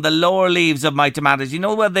on the lower leaves of my tomatoes. You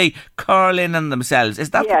know where they curl in on themselves?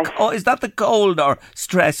 Is that is that the cold or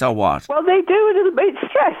stress or what? Well, they do a little bit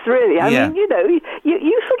stress, really. I mean, you know,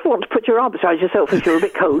 you sort of want to put your arms around yourself if you're a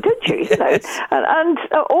bit cold, don't you? You know? And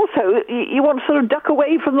also, you want to sort of duck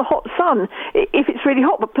away from the hot sun if it's really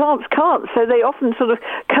hot, but plants can't, so they often sort of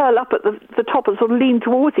curl up at the top and sort of lean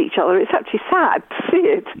towards each other. It's actually sad to see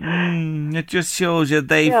it. It just shows you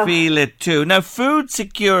they feel it too. Now, food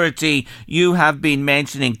security, you have been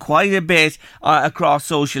mentioning quite a bit across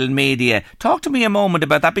social media. Talk to me a moment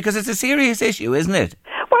about that, because it's a serious issue, isn't it?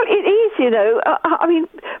 Well, it is, you know. I mean,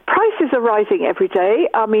 prices are rising every day.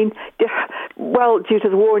 I mean, well, due to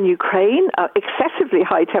the war in Ukraine, excessively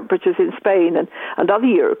high temperatures in Spain and other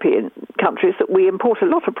European countries that we import a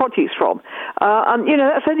lot of produce from. And, you know,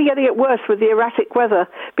 that's only going to get worse with the erratic weather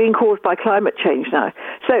being caused by climate change now.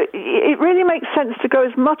 So it really makes sense to grow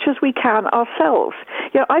as much as we can ourselves.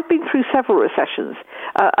 You know, I've been through several recessions,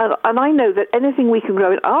 and I know that anything we can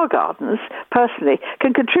grow in our gardens, personally,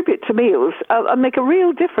 can contribute to meals and make a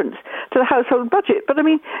real difference to the household budget. But I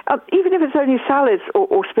mean, even if it's only salads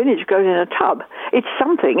or spinach grown in a tub, it's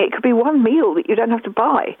something. It could be one meal that you don't have to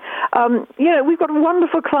buy. You know, we've got a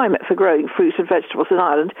wonderful climate for growing fruit and vegetables in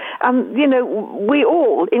Ireland, and, you know, we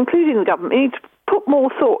all, including the government, need to put more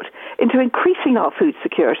thought into increasing our food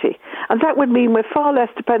security. And that would mean we're far less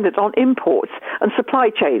dependent on imports and supply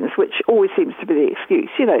chains, which always seems to be the excuse,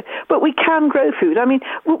 you know. But we can grow food. I mean,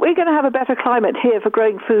 we're going to have a better climate here for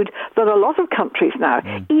growing food than a lot of countries now,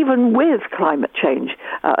 even with climate change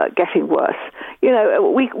getting worse. You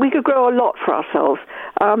know, we could grow a lot for ourselves.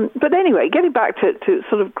 But anyway, getting back to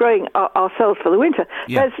sort of growing ourselves for the winter,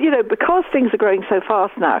 there's, you know, because things are growing so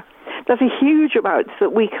fast now, there's a huge amount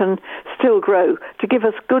that we can still grow to give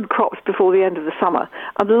us good crops before the end of the summer,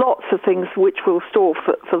 and lots of things which we'll store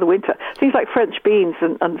for the winter. Things like French beans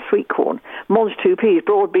and sweet corn, mange tout peas,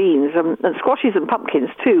 broad beans, and squashes and pumpkins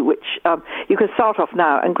too, which you can start off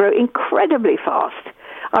now and grow incredibly fast.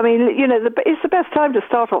 I mean, it's the best time to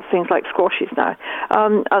start off things like squashes now.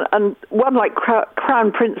 And one like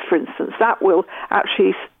Crown Prince, for instance, that will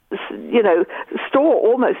actually, store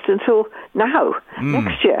almost until now,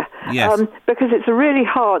 next year. Yes. Because it's a really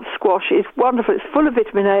hard squash. It's wonderful. It's full of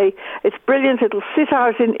vitamin A. It's brilliant. It'll sit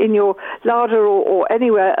out in your larder or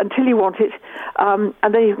anywhere until you want it. And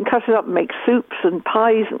then you can cut it up and make soups and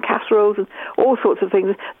pies and casseroles and all sorts of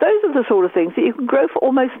things. Those are the sort of things that you can grow for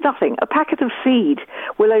almost nothing. A packet of seed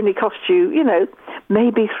will only cost you,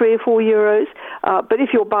 maybe €3 or €4. But if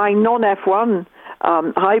you're buying non-F1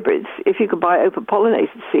 hybrids, if you can buy open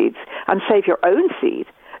pollinated seeds and save your own seed,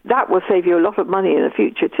 that will save you a lot of money in the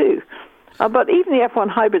future too. But even the F1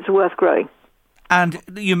 hybrids are worth growing. And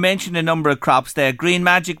you mentioned a number of crops there. Green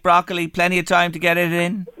Magic broccoli, plenty of time to get it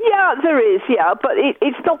in? Yeah, there is, but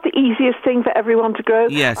it's not the easiest thing for everyone to grow.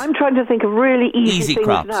 Yes. I'm trying to think of really easy things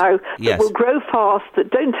crops now that will grow fast,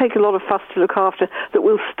 that don't take a lot of fuss to look after, that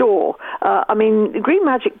will store. Green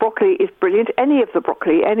Magic broccoli is brilliant. Any of the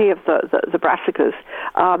broccoli, any of the brassicas.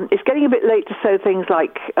 It's getting a bit late to sow things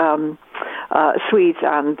like Swedes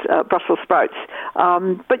and Brussels sprouts.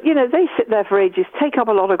 But, they sit there for ages, take up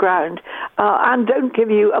a lot of ground, and don't give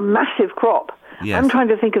you a massive crop. Yes. I'm trying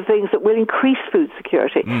to think of things that will increase food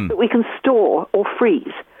security, that we can store or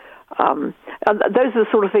freeze. And those are the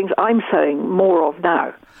sort of things I'm sowing more of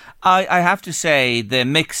now. I have to say the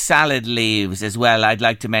mixed salad leaves as well I'd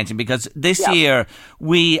like to mention, because this year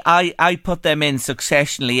I put them in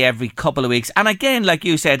successionally every couple of weeks. And again, like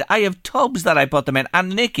you said, I have tubs that I put them in.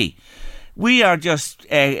 And Nikki, we are just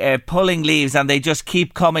pulling leaves and they just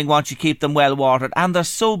keep coming once you keep them well watered. And they're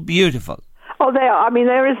so beautiful. Oh, they are. I mean,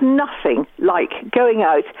 there is nothing like going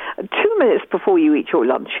out 2 minutes before you eat your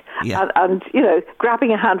lunch and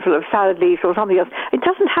grabbing a handful of salad leaves or something else. It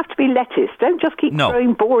doesn't have to be lettuce. Don't just keep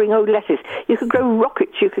growing boring old lettuce. You can grow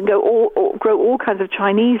rockets. You can grow all kinds of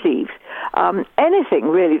Chinese leaves. Anything,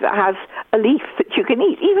 really, that has a leaf that you can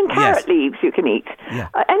eat. Even carrot leaves you can eat. Yeah.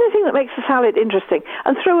 Anything that makes a salad interesting.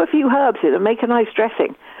 And throw a few herbs in and make a nice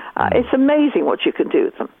dressing. It's amazing what you can do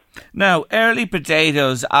with them. Now, early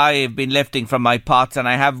potatoes I've been lifting from my pots, and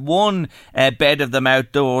I have one bed of them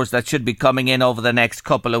outdoors that should be coming in over the next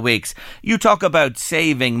couple of weeks. You talk about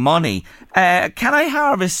saving money. Can I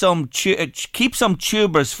harvest keep some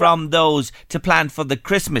tubers from those to plant for the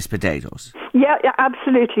Christmas potatoes? Yeah,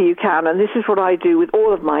 absolutely you can, and this is what I do with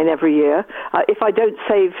all of mine every year. If I don't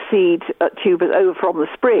save seed tubers over from the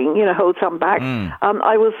spring, hold some back,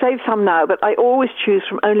 I will save some now, but I always choose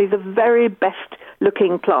from only the very best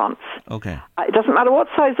looking plants. Okay. It doesn't matter what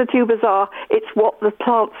size the tubers are, it's what the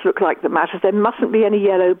plants look like that matters. There mustn't be any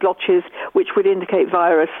yellow blotches which would indicate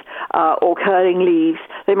virus or curling leaves.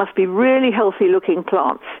 They must be really healthy looking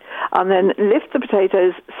plants. And then lift the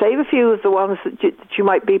potatoes, save a few of the ones that you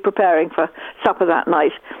might be preparing for supper that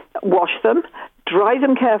night, wash them, dry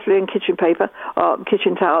them carefully in kitchen paper or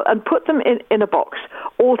kitchen towel, and put them in a box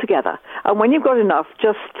all together. And when you've got enough,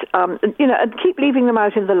 just and keep leaving them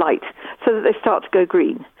out in the light so that they start to go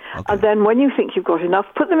green. Okay. And then when you think you've got enough,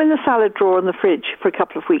 put them in the salad drawer in the fridge for a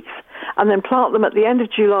couple of weeks, and then plant them at the end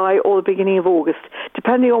of July or the beginning of August,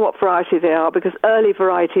 depending on what variety they are, because early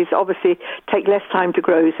varieties obviously take less time to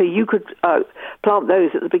grow, so you could plant those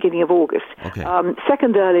at the beginning of August. Okay.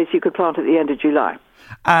 Second earlies you could plant at the end of July.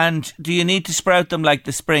 And do you need to sprout them like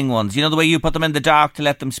the spring ones? You know the way you put them in the dark to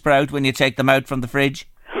let them sprout when you take them out from the fridge?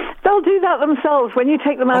 They'll do that themselves. When you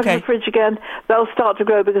take them out of the fridge again, they'll start to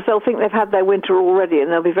grow because they'll think they've had their winter already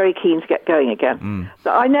and they'll be very keen to get going again.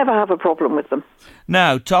 So I never have a problem with them.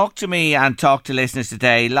 Now, talk to me and talk to listeners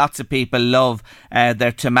today. Lots of people love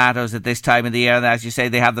their tomatoes at this time of the year. And as you say,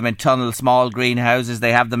 they have them in tunnels, small greenhouses.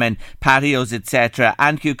 They have them in patios, etc.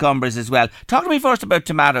 And cucumbers as well. Talk to me first about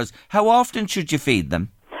tomatoes. How often should you feed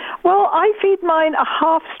them? Well, I feed mine a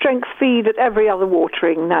half-strength feed at every other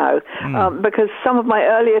watering now because some of my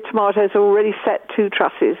earlier tomatoes are already set 2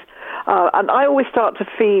 trusses. And I always start to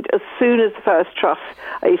feed as soon as the first truss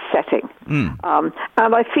is setting. And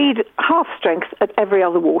I feed half strength at every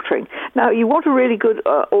other watering. Now, you want a really good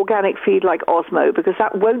organic feed like Osmo because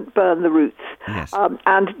that won't burn the roots. Yes.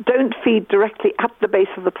 And don't feed directly at the base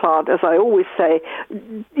of the plant, as I always say.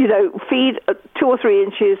 Feed 2 or 3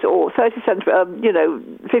 inches or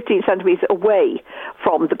 15 centimetres away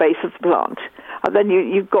from the base of the plant. and then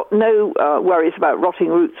you've got no worries about rotting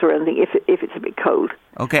roots or anything if it's a bit cold.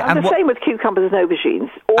 Okay, and the same with cucumbers and aubergines.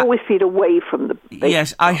 Always feed away from the base.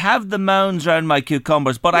 Yes, I have the mounds around my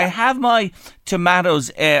cucumbers, but I have my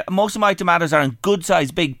tomatoes. Most of my tomatoes are in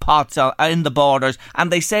good-sized big pots in the borders,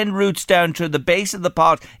 and they send roots down through the base of the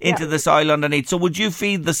pot into the soil underneath. So would you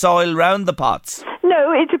feed the soil round the pots?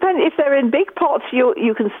 No, it depends. If they're in big pots,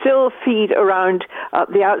 you can still feed around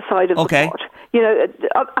the outside of the pot. You know,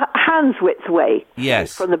 hand's width away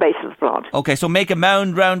from the base of the plant. Okay, so make a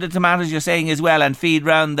mound round the tomatoes, you're saying, as well, and feed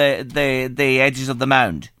round the edges of the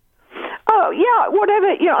mound. Oh, yeah,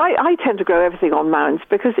 whatever. You know, I tend to grow everything on mounds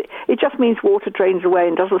because it just means water drains away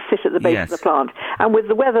and doesn't sit at the base of the plant. And with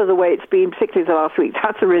the weather the way it's been, particularly the last week,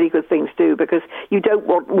 that's a really good thing to do because you don't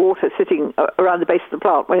want water sitting around the base of the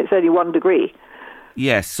plant when it's only 1 degree.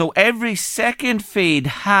 Yes, so every second feed,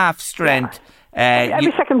 half strength.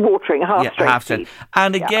 Every second watering, half strength.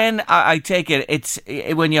 And again, I take it, it's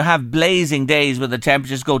when you have blazing days where the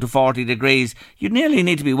temperatures go to 40 degrees, you nearly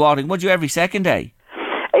need to be watering, would you, every second day?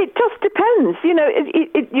 It just depends. You know,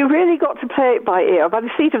 you really got to play it by ear. By the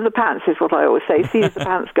seat of the pants is what I always say, seat of the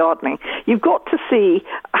pants gardening. You've got to see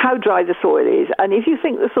how dry the soil is. And if you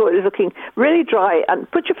think the soil is looking really dry, and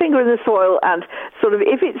put your finger in the soil and sort of,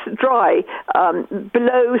 if it's dry,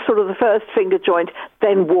 below sort of the first finger joint,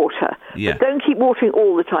 then water. Yeah. But don't keep watering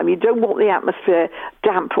all the time. You don't want the atmosphere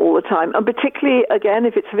damp all the time. And particularly, again,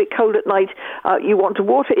 if it's a bit cold at night, you want to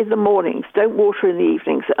water in the mornings. Don't water in the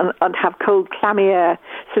evenings and have cold, clammy air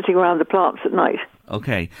sitting around the plants at night.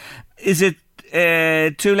 Okay. Is it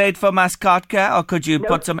too late for mascotka, or could you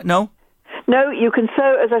put some... No? No, you can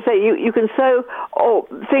sow, as I say, you can sow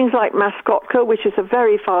things like mascotka, which is a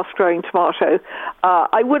very fast-growing tomato.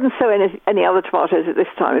 I wouldn't sow any other tomatoes at this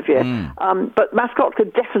time of year. But mascotka,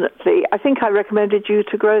 definitely. I think I recommended you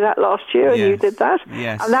to grow that last year, and you did that.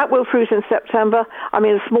 Yes. And that will fruit in September. I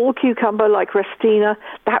mean, a small cucumber like Restina,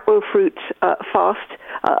 that will fruit fast.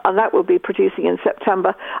 And that will be producing in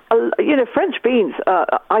September. You know, French beans,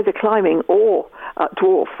 either climbing or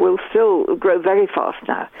dwarf, will still grow very fast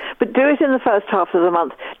now. But do it in the first half of the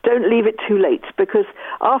month. Don't leave it too late, because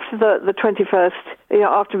after the 21st, you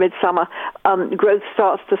know, after midsummer, growth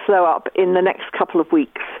starts to slow up in the next couple of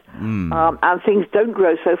weeks. And things don't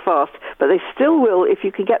grow so fast, but they still will if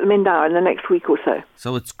you can get them in now in the next week or so.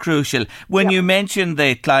 So it's crucial. When you mentioned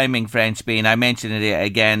the climbing French bean, I mentioned it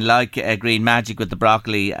again, like Green Magic with the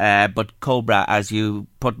broccoli, but Cobra, as you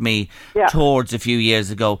put me towards a few years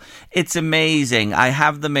ago. It's amazing. I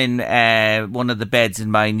have them in one of the beds in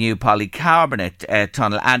my new polycarbonate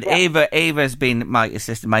tunnel, and Ava's been my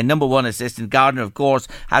assistant, my number one assistant gardener, of course,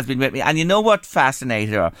 has been with me. And you know what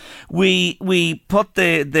fascinated her? We put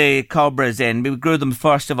the Cobras in. We grew them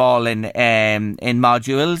first of all in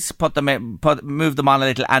modules, moved them on a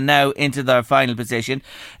little, and now into their final position.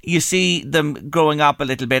 You see them growing up a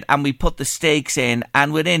little bit, and we put the stakes in,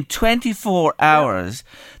 and within 24 hours,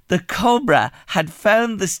 the Cobra had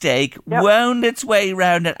found the stake, wound its way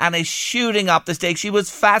round it, and is shooting up the stake. She was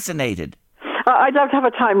fascinated. I'd love to have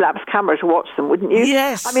a time-lapse camera to watch them, wouldn't you?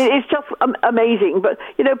 Yes. I mean, it's just amazing. But,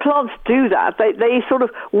 you know, plants do that. They sort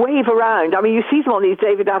of wave around. I mean, you see them on these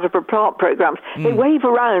David Attenborough plant programs. They wave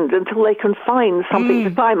around until they can find something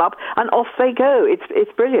to climb up, and off they go.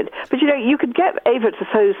 It's brilliant. But, you know, you could get Ava to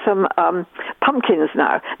sow some pumpkins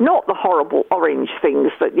now. Not the horrible orange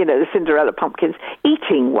things that, you know, the Cinderella pumpkins.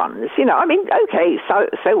 Eating ones. You know, I mean, okay,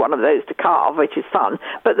 sow one of those to carve, which is fun.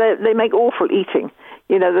 But they make awful eating.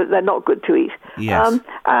 You know, they're not good to eat. Yes.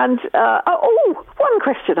 One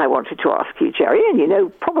question I wanted to ask you, Jerry, and you know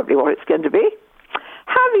probably what it's going to be.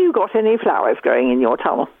 Have you got any flowers growing in your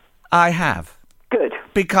tunnel? I have. Good.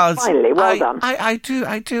 Because finally, well done. I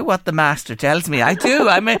do what the master tells me. I do.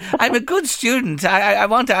 I'm a good student. I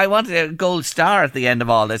want a gold star at the end of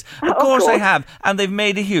all this. Of course I have, and they've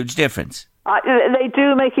made a huge difference. They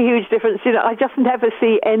do make a huge difference. You know, I just never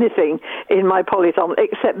see anything in my polytunnel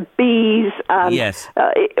except bees and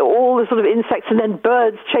all the sort of insects, and then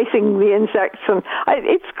birds chasing the insects. And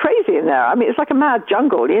it's crazy in there. I mean, it's like a mad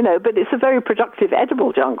jungle, you know, but it's a very productive,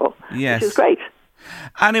 edible jungle, which is great.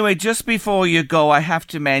 Anyway, just before you go, I have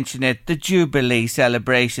to mention it. The Jubilee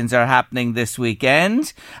celebrations are happening this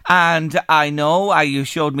weekend. And I know you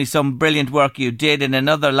showed me some brilliant work you did in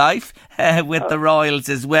another life with the Royals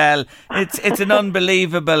as well. It's an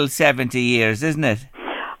unbelievable 70 years, isn't it?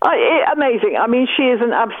 Amazing. I mean, she is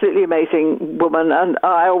an absolutely amazing woman, and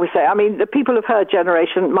I always say, I mean, the people of her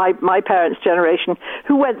generation, my parents' generation,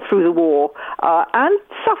 who went through the war and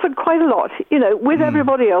suffered quite a lot, you know, with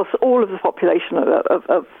everybody else, all of the population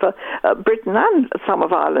of Britain and some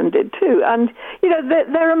of Ireland did too. And, you know,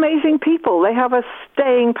 they're amazing people. They have a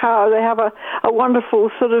staying power. They have a wonderful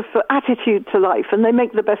sort of attitude to life, and they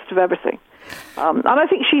make the best of everything. And I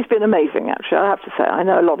think she's been amazing, actually, I have to say. I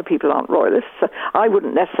know a lot of people aren't royalists. I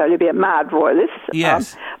wouldn't necessarily be a mad royalist.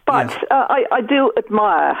 Yes. But I do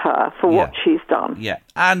admire her for what she's done. Yeah.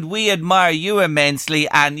 And we admire you immensely,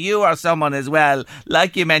 and you are someone as well,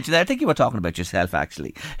 like you mentioned, I think you were talking about yourself,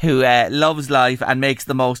 actually, who loves life and makes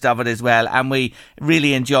the most of it as well. And we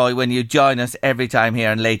really enjoy when you join us every time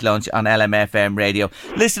here in Late Lunch on LMFM Radio.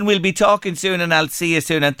 Listen, we'll be talking soon, and I'll see you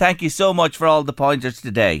soon. And thank you so much for all the pointers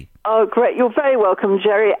today. Oh, great. You're very welcome,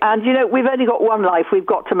 Jerry. And, you know, we've only got one life. We've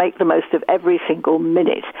got to make the most of every single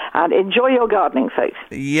minute. And enjoy your gardening, folks.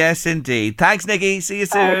 Yes, indeed. Thanks, Nikki. See you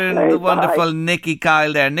soon. Okay, the wonderful bye. Nikki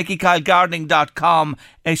Kyle there. NikkiKyleGardening.com.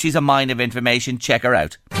 She's a mine of information. Check her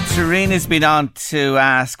out. Serena's been on to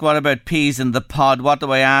ask, what about peas in the pod? What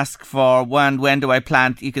do I ask for? When do I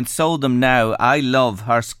plant? You can sow them now. I love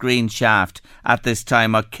her screen shaft at this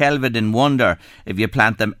time. Or Kelvin in Wonder, if you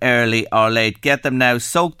plant them early or late. Get them now.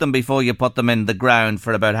 Soak them before you put them in the ground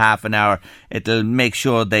for about half an hour. It'll make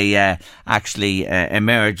sure they actually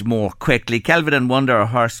emerge more quickly. Kelvin in Wonder,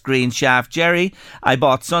 her screen shaft. Jerry, I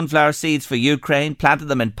bought sunflower seeds for Ukraine, planted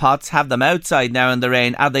them in pots, have them outside now in the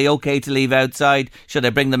rain. Are they okay to leave outside? Should I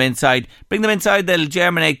bring them inside? Bring them inside, they'll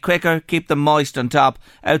germinate quicker. Keep them moist on top.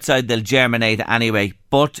 Outside they'll germinate anyway,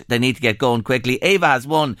 but they need to get going quickly. Ava has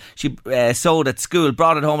one. She sowed at school,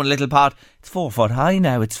 brought it home in a little pot. It's 4 foot high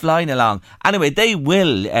now. It's flying along. Anyway, they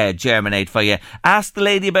will germinate for you. Ask the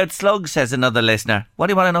lady about slugs, says another listener. What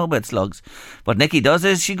do you want to know about slugs? What Nikki does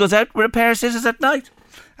is she goes out with a pair of scissors at night.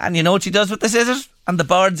 And you know what she does with the scissors? And the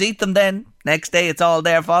birds eat them then. Next day it's all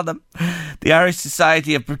there for them. The Irish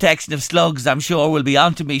Society of Protection of Slugs, I'm sure, will be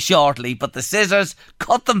on to me shortly. But the scissors,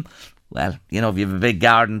 cut them. Well, you know, if you have a big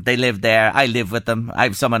garden, they live there. I live with them. I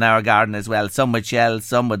have some in our garden as well. Some with shells,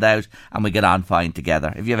 some without. And we get on fine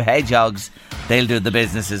together. If you have hedgehogs, they'll do the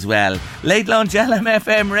business as well. Late Lunch,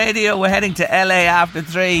 LMFM Radio. We're heading to LA after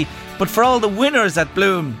 3. But for all the winners at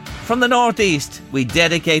Bloom from the Northeast, we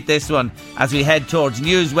dedicate this one as we head towards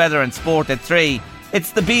news, weather and sport at 3.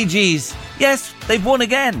 It's the Bee Gees. Yes, they've won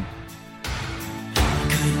again.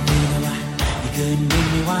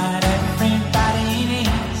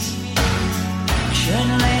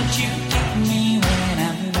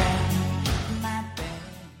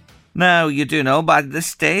 Now, you do know by this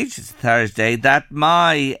stage, it's Thursday, that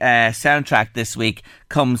my soundtrack this week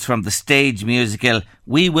comes from the stage musical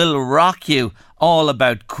We Will Rock You, all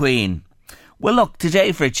about Queen. Well, look,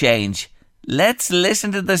 today for a change, let's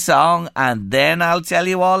listen to the song and then I'll tell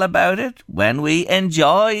you all about it when we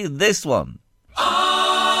enjoy this one.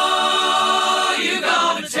 Oh, you're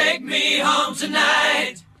gonna take me home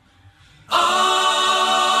tonight.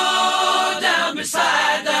 Oh, down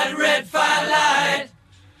beside that red firelight.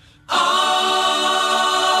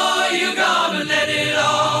 Oh, you're gonna let it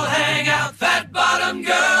all hang out. Fat bottom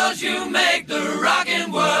girls, you make the rockin'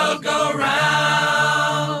 world go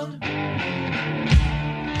round.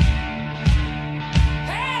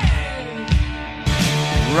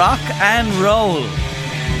 Rock and roll.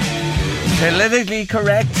 Politically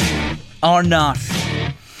correct or not?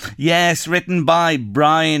 Yes, written by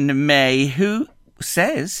Brian May, who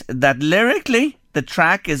says that lyrically the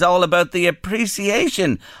track is all about the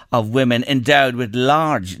appreciation of women endowed with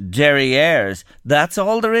large derrieres. That's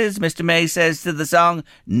all there is, Mr. May says to the song.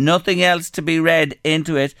 Nothing else to be read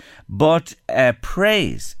into it but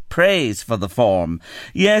praise for the form.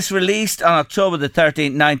 Yes, released on October the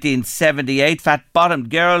 13th, 1978, Fat Bottomed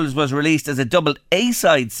Girls was released as a double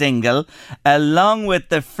A-side single along with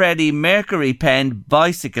the Freddie Mercury penned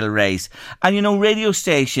Bicycle Race. And you know, radio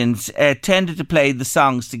stations tended to play the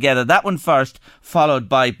songs together. That one first, followed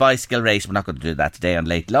by Bicycle Race. We're not going to do that today on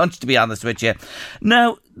Late Lunch, to be honest with you.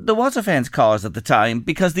 Now, there was offence caused at the time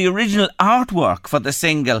because the original artwork for the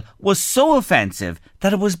single was so offensive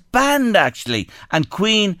that it was banned, actually, and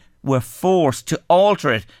Queen were forced to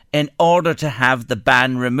alter it in order to have the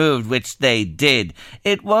ban removed, which they did.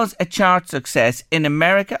 It was a chart success in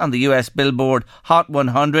America on the US Billboard Hot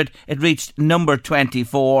 100. It reached number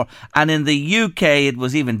 24, and in the UK it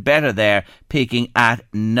was even better there, peaking at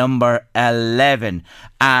number 11.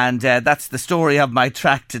 And that's the story of my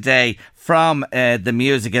track today from the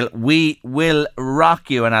musical We Will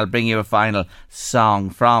Rock You, and I'll bring you a final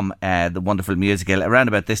song from the wonderful musical around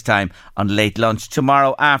about this time on Late Lunch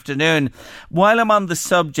tomorrow afternoon. While I'm on the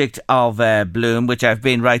subject of Bloom, which I've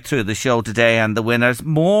been right through the show today, and the winners,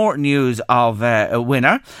 more news of a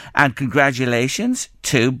winner, and congratulations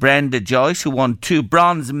to Brenda Joyce, who won 2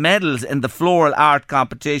 bronze medals in the floral art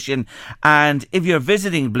competition. And if you're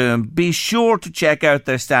visiting Bloom, be sure to check out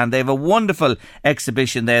their stand. They have a wonderful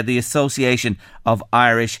exhibition there, the Association of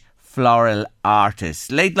Irish Floral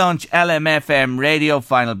Artists. Late Lunch, LMFM Radio,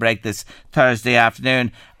 final break this Thursday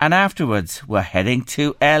afternoon, and afterwards we're heading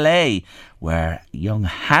to LA, where young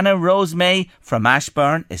Hannah Rose May from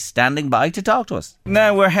Ashbourne is standing by to talk to us.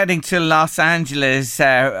 Now we're heading to Los Angeles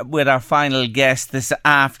with our final guest this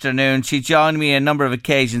afternoon. She joined me a number of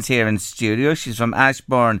occasions here in studio. She's from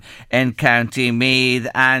Ashbourne in County Meath,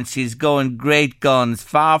 and she's going great guns,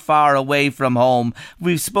 far, far away from home.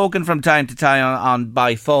 We've spoken from time to time on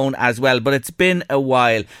by phone as well, but it's been a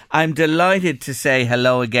while. I'm delighted to say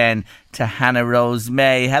hello again to Hannah Rose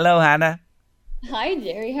May. Hello, Hannah. Hi,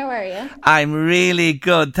 Jerry. How are you? I'm really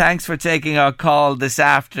good. Thanks for taking our call this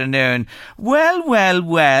afternoon. Well,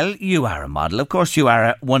 you are a model. Of course, you are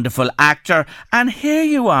a wonderful actor. And here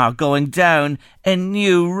you are going down a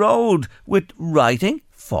new road with writing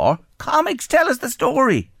for comics. Tell us the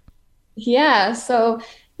story. Yeah, so,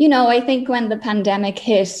 I think when the pandemic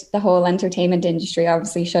hit, the whole entertainment industry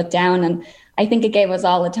obviously shut down, and I think it gave us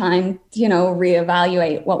all the time to,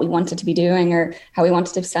 reevaluate what we wanted to be doing or how we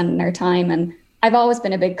wanted to spend our time. And I've always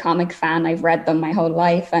been a big comic fan. I've read them my whole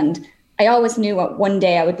life, and I always knew that one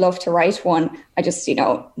day I would love to write one. I just,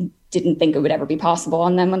 didn't think it would ever be possible.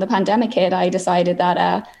 And then when the pandemic hit, I decided that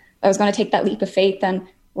I was going to take that leap of faith and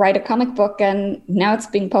write a comic book. And now it's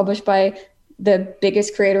being published by the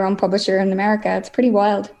biggest creator-owned publisher in America. It's pretty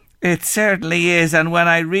wild. It certainly is. And when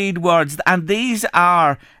I read words, and these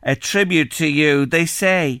are a tribute to you, they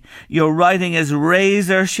say your writing is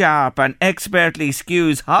razor sharp and expertly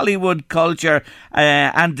skews Hollywood culture,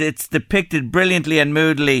 and it's depicted brilliantly and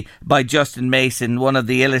moodily by Justin Mason, one of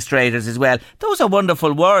the illustrators as well. Those are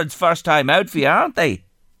wonderful words, first time out for you, aren't they?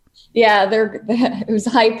 Yeah, it was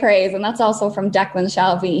high praise, and that's also from Declan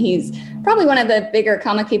Shalvey. He's probably one of the bigger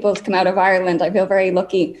comic people to come out of Ireland. I feel very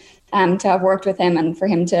lucky to have worked with him and for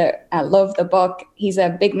him to love the book. He's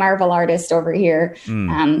a big Marvel artist over here.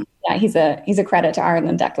 He's a credit to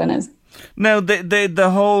Ireland, Declan is. Now, the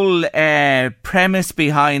whole premise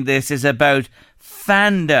behind this is about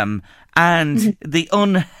fandom and the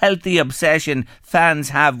unhealthy obsession fans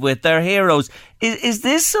have with their heroes. Is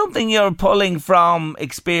this something you're pulling from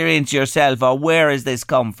experience yourself, or where has this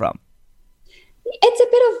come from? It's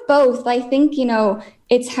a bit of both. I think,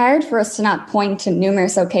 it's hard for us to not point to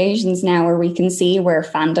numerous occasions now where we can see where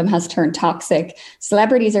fandom has turned toxic.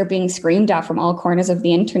 Celebrities are being screamed at from all corners of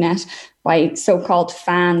the internet by so-called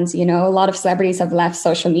fans. A lot of celebrities have left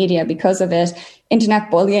social media because of it.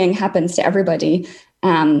 Internet bullying happens to everybody.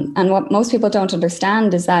 And what most people don't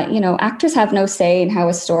understand is that, actors have no say in how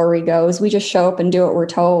a story goes. We just show up and do what we're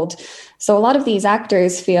told. So a lot of these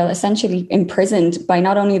actors feel essentially imprisoned by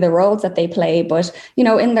not only the roles that they play, but,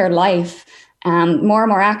 in their life. More and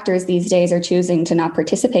more actors these days are choosing to not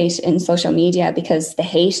participate in social media because the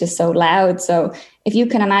hate is so loud. So if you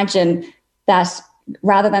can imagine that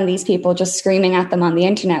rather than these people just screaming at them on the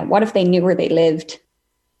internet, what if they knew where they lived?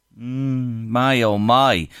 My oh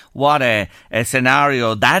my, what a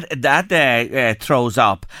scenario that throws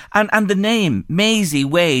up. And the name Maisie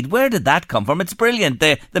Wade, where did that come from? It's brilliant,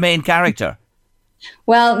 the main character.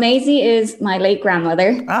 Well, Maisie is my late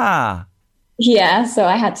grandmother. Yeah, so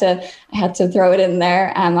I had to throw it in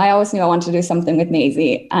there. I always knew I wanted to do something with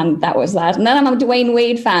Maisie, and that was that. And then I'm a Dwayne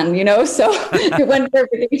Wade fan, so it went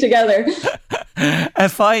perfectly together. A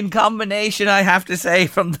fine combination, I have to say,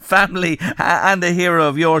 from the family and the hero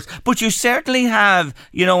of yours. But you certainly have,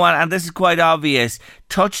 and this is quite obvious,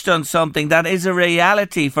 touched on something that is a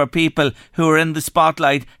reality for people who are in the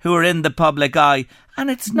spotlight, who are in the public eye.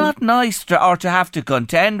 And it's not nice to have to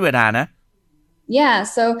contend with, Hannah. Yeah,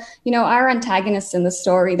 so, our antagonists in the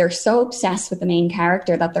story, they're so obsessed with the main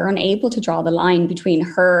character that they're unable to draw the line between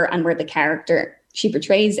her and where the character she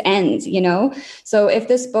portrays ends, you know? So if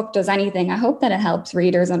this book does anything, I hope that it helps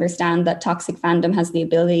readers understand that toxic fandom has the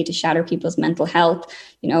ability to shatter people's mental health,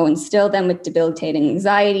 you know, instill them with debilitating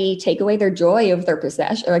anxiety, take away their joy of their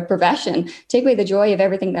profession, take away the joy of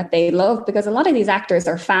everything that they love, because a lot of these actors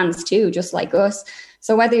are fans too, just like us.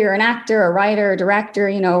 So whether you're an actor, a writer, a director,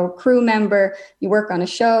 you know, crew member, you work on a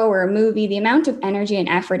show or a movie, the amount of energy and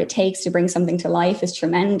effort it takes to bring something to life is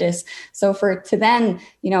tremendous. So for it to then,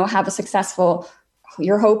 you know, have a successful,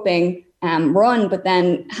 you're hoping, run, but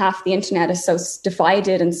then half the internet is so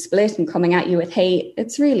divided and split and coming at you with hate,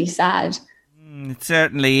 it's really sad. It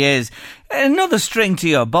certainly is. Another string to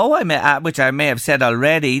your bow, which I may have said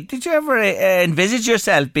already. Did you ever envisage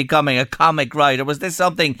yourself becoming a comic writer? Was this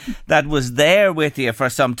something that was there with you for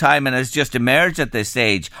some time and has just emerged at this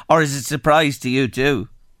stage? Or is it a surprise to you too?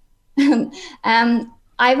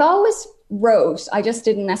 I've always wrote, I just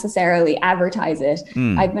didn't necessarily advertise it.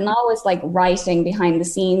 I've been always like writing behind the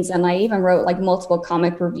scenes, and I even wrote like multiple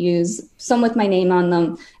comic reviews, some with my name on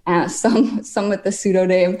them, some with the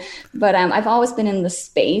pseudonym, but I've always been in the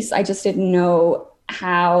space. I just didn't know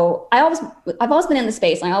how. I've always been in the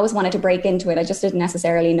space, and I always wanted to break into it. I just didn't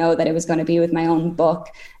necessarily know that it was going to be with my own book.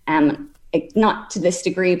 Not to this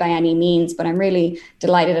degree by any means, but I'm really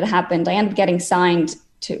delighted it happened. I ended up getting signed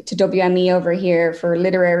to WME over here for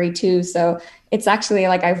literary too. So it's actually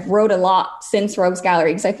like I've wrote a lot since Rogues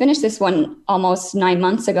Gallery, because I finished this one almost 9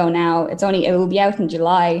 months ago now. It will be out in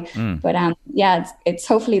July. But it's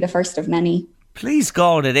hopefully the first of many. Please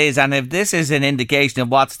God it is. And if this is an indication of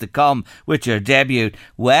what's to come with your debut,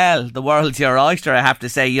 well, the world's your oyster, I have to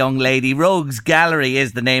say, young lady. Rogues Gallery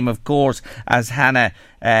is the name, of course, as Hannah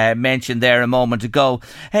mentioned there a moment ago.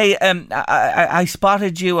 Hey, I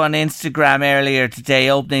spotted you on Instagram earlier today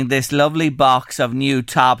opening this lovely box of new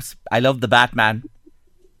tops. I love the Batman.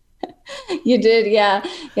 You did, yeah.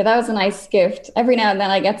 Yeah, that was a nice gift. Every now and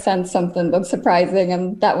then I get sent something that's surprising,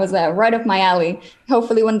 and that was right up my alley.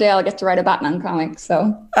 Hopefully one day I'll get to write a Batman comic.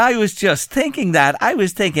 So I was just thinking that. I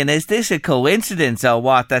was thinking, is this a coincidence or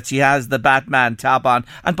what, that she has the Batman top on?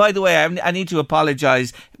 And by the way, I need to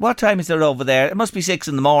apologise. What time is it over there? It must be 6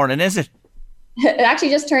 a.m, is it? It actually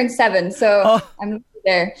just turned 7, so I'm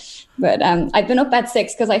there. But I've been up at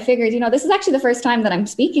 6 because I figured, this is actually the first time that I'm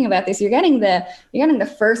speaking about this. You're getting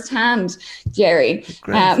the first hand, Jerry.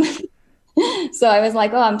 So I was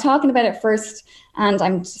like, I'm talking about it first, and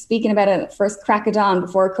I'm speaking about it first crack of dawn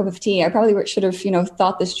before a cup of tea. I probably should have,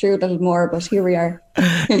 thought this through a little more, but here we are.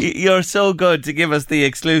 You're so good to give us the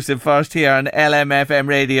exclusive first here on LMFM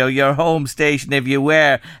Radio, your home station if you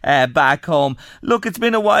were back home. Look, it's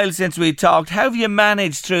been a while since we talked. How have you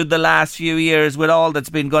managed through the last few years with all that's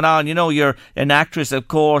been going on? You're an actress, of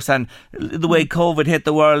course, and the way COVID hit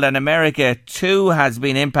the world, and America too has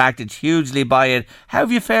been impacted hugely by it. How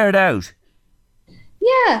have you fared out?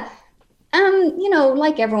 Yeah.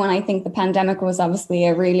 Like everyone, I think the pandemic was obviously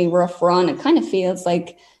a really rough run. It kind of feels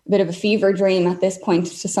like a bit of a fever dream at this point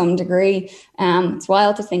to some degree. It's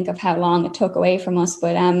wild to think of how long it took away from us.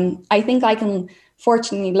 But I think I can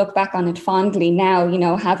fortunately look back on it fondly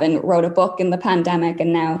now, having wrote a book in the pandemic,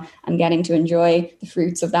 and now I'm getting to enjoy the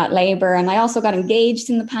fruits of that labour. And I also got engaged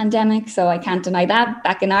in the pandemic, so I can't deny that,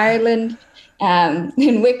 back in Ireland,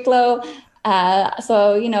 in Wicklow.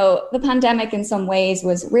 So the pandemic in some ways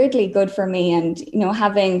was weirdly good for me. And,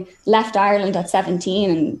 having left Ireland at 17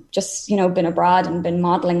 and just, been abroad and been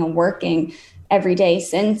modelling and working every day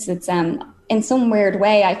since, it's in some weird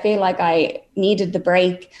way, I feel like I needed the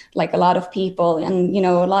break, like a lot of people. And,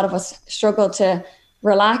 a lot of us struggle to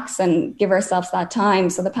relax and give ourselves that time.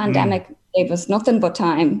 So the pandemic gave us nothing but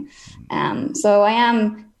time. So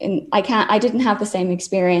I didn't have the same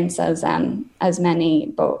experience as many,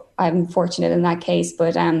 but I'm fortunate in that case.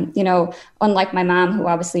 But, unlike my mom, who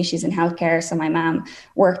obviously she's in healthcare, so my mom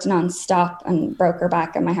worked non-stop and broke her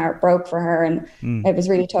back, and my heart broke for her. And it was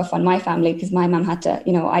really tough on my family because my mom had to,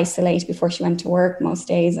 isolate before she went to work most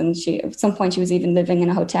days. And at some point she was even living in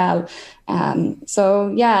a hotel.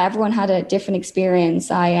 So yeah, everyone had a different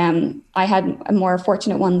experience. I had a more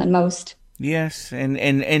fortunate one than most. Yes,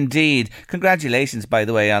 indeed. Congratulations, by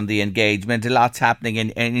the way, on the engagement. A lot's happening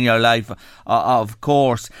in your life, of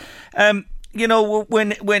course.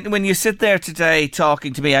 When you sit there today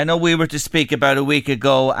talking to me, I know we were to speak about a week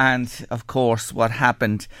ago, and of course what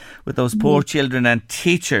happened with those poor children and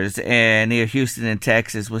teachers near Houston in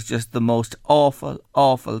Texas was just the most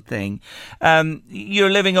awful thing. You're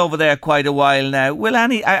living over there quite a while now. Will I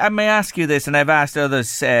may ask you this, and I've asked others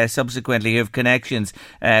subsequently who have connections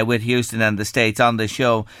with Houston and the States on the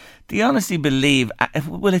show. Do you honestly believe,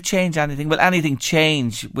 will it change anything? Will anything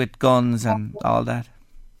change with guns and all that?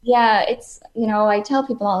 Yeah, it's, I tell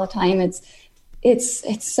people all the time,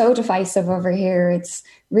 it's so divisive over here. It's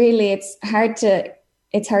hard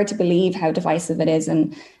to believe how divisive it is,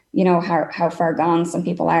 and you know how far gone some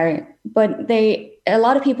people are. But a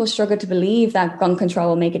lot of people struggle to believe that gun control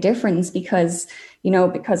will make a difference because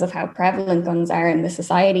of how prevalent guns are in the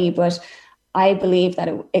society. But I believe that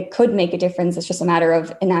it could make a difference. It's just a matter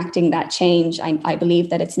of enacting that change. I believe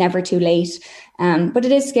that it's never too late. But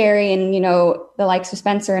it is scary. And, the likes of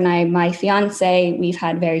Spencer and I, my fiance, we've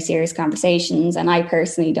had very serious conversations. And I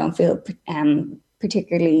personally don't feel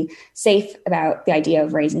particularly safe about the idea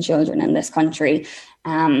of raising children in this country.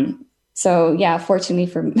 So yeah, fortunately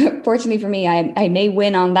for me, I may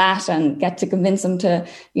win on that and get to convince them to,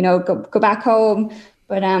 go back home.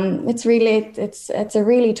 But it's a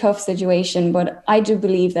really tough situation. But I do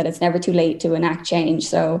believe that it's never too late to enact change.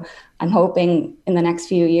 So I'm hoping in the next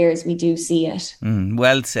few years we do see it.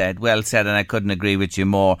 Well said, and I couldn't agree with you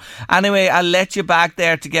more. Anyway, I'll let you back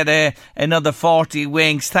there to get another 40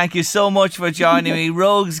 winks. Thank you so much for joining me.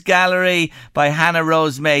 Rogues Gallery by Hannah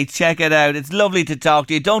Rose May. Check it out. It's lovely to talk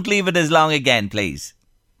to you. Don't leave it as long again, please.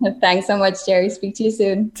 Thanks so much, Jerry. Speak to you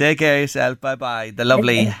soon. Take care of yourself. Bye-bye. The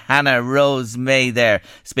lovely Hannah Rose May there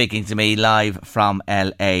speaking to me live from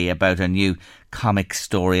LA about her new comic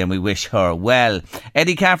story, and we wish her well.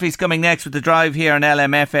 Eddie Caffrey's coming next with The Drive here on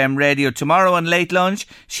LMFM Radio. Tomorrow on Late Lunch,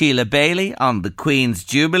 Sheila Bailey on the Queen's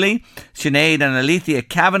Jubilee, Sinead and Alethea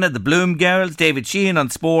Kavanagh, the Bloom Girls, David Sheehan on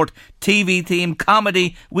sport, TV theme,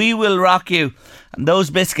 comedy, We Will Rock You, and those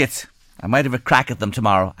biscuits. I might have a crack at them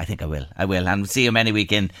tomorrow. I think I will. And see them any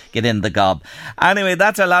weekend. Get in the gob. Anyway,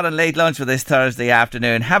 that's a lot on Late Lunch for this Thursday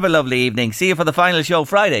afternoon. Have a lovely evening. See you for the final show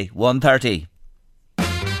Friday, 1:30.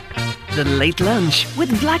 The Late Lunch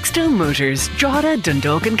with Blackstone Motors, Drogheda,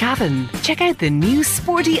 Dundalk and Cavan. Check out the new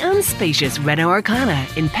sporty and spacious Renault Arcana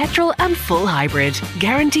in petrol and full hybrid.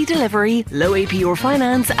 Guarantee delivery, low APR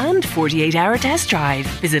finance and 48-hour test drive.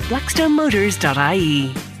 Visit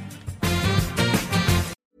blackstonemotors.ie.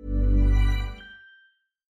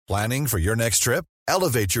 Planning for your next trip?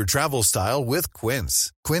 Elevate your travel style with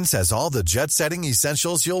Quince. Quince has all the jet-setting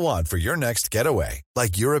essentials you'll want for your next getaway,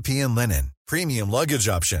 like European linen, premium luggage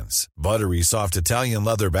options, buttery soft Italian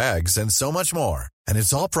leather bags, and so much more. And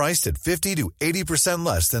it's all priced at 50 to 80%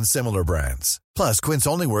 less than similar brands. Plus, Quince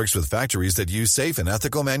only works with factories that use safe and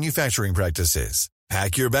ethical manufacturing practices.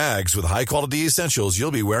 Pack your bags with high-quality essentials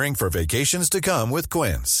you'll be wearing for vacations to come with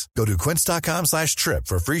Quince. Go to quince.com/trip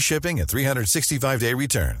for free shipping and 365-day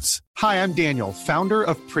returns. Hi, I'm Daniel, founder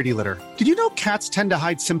of Pretty Litter. Did you know cats tend to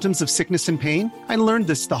hide symptoms of sickness and pain? I learned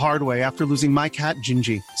this the hard way after losing my cat,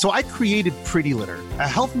 Gingy. So I created Pretty Litter, a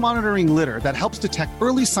health monitoring litter that helps detect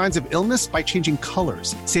early signs of illness by changing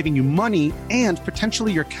colors, saving you money and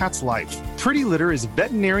potentially your cat's life. Pretty Litter is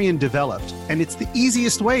veterinarian developed, and it's the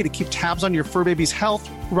easiest way to keep tabs on your fur baby's health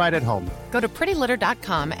right at home. Go to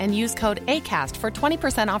prettylitter.com and use code ACAST for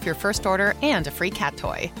 20% off your first order and a free cat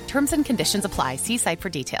toy. Terms and conditions apply. See site for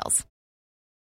details.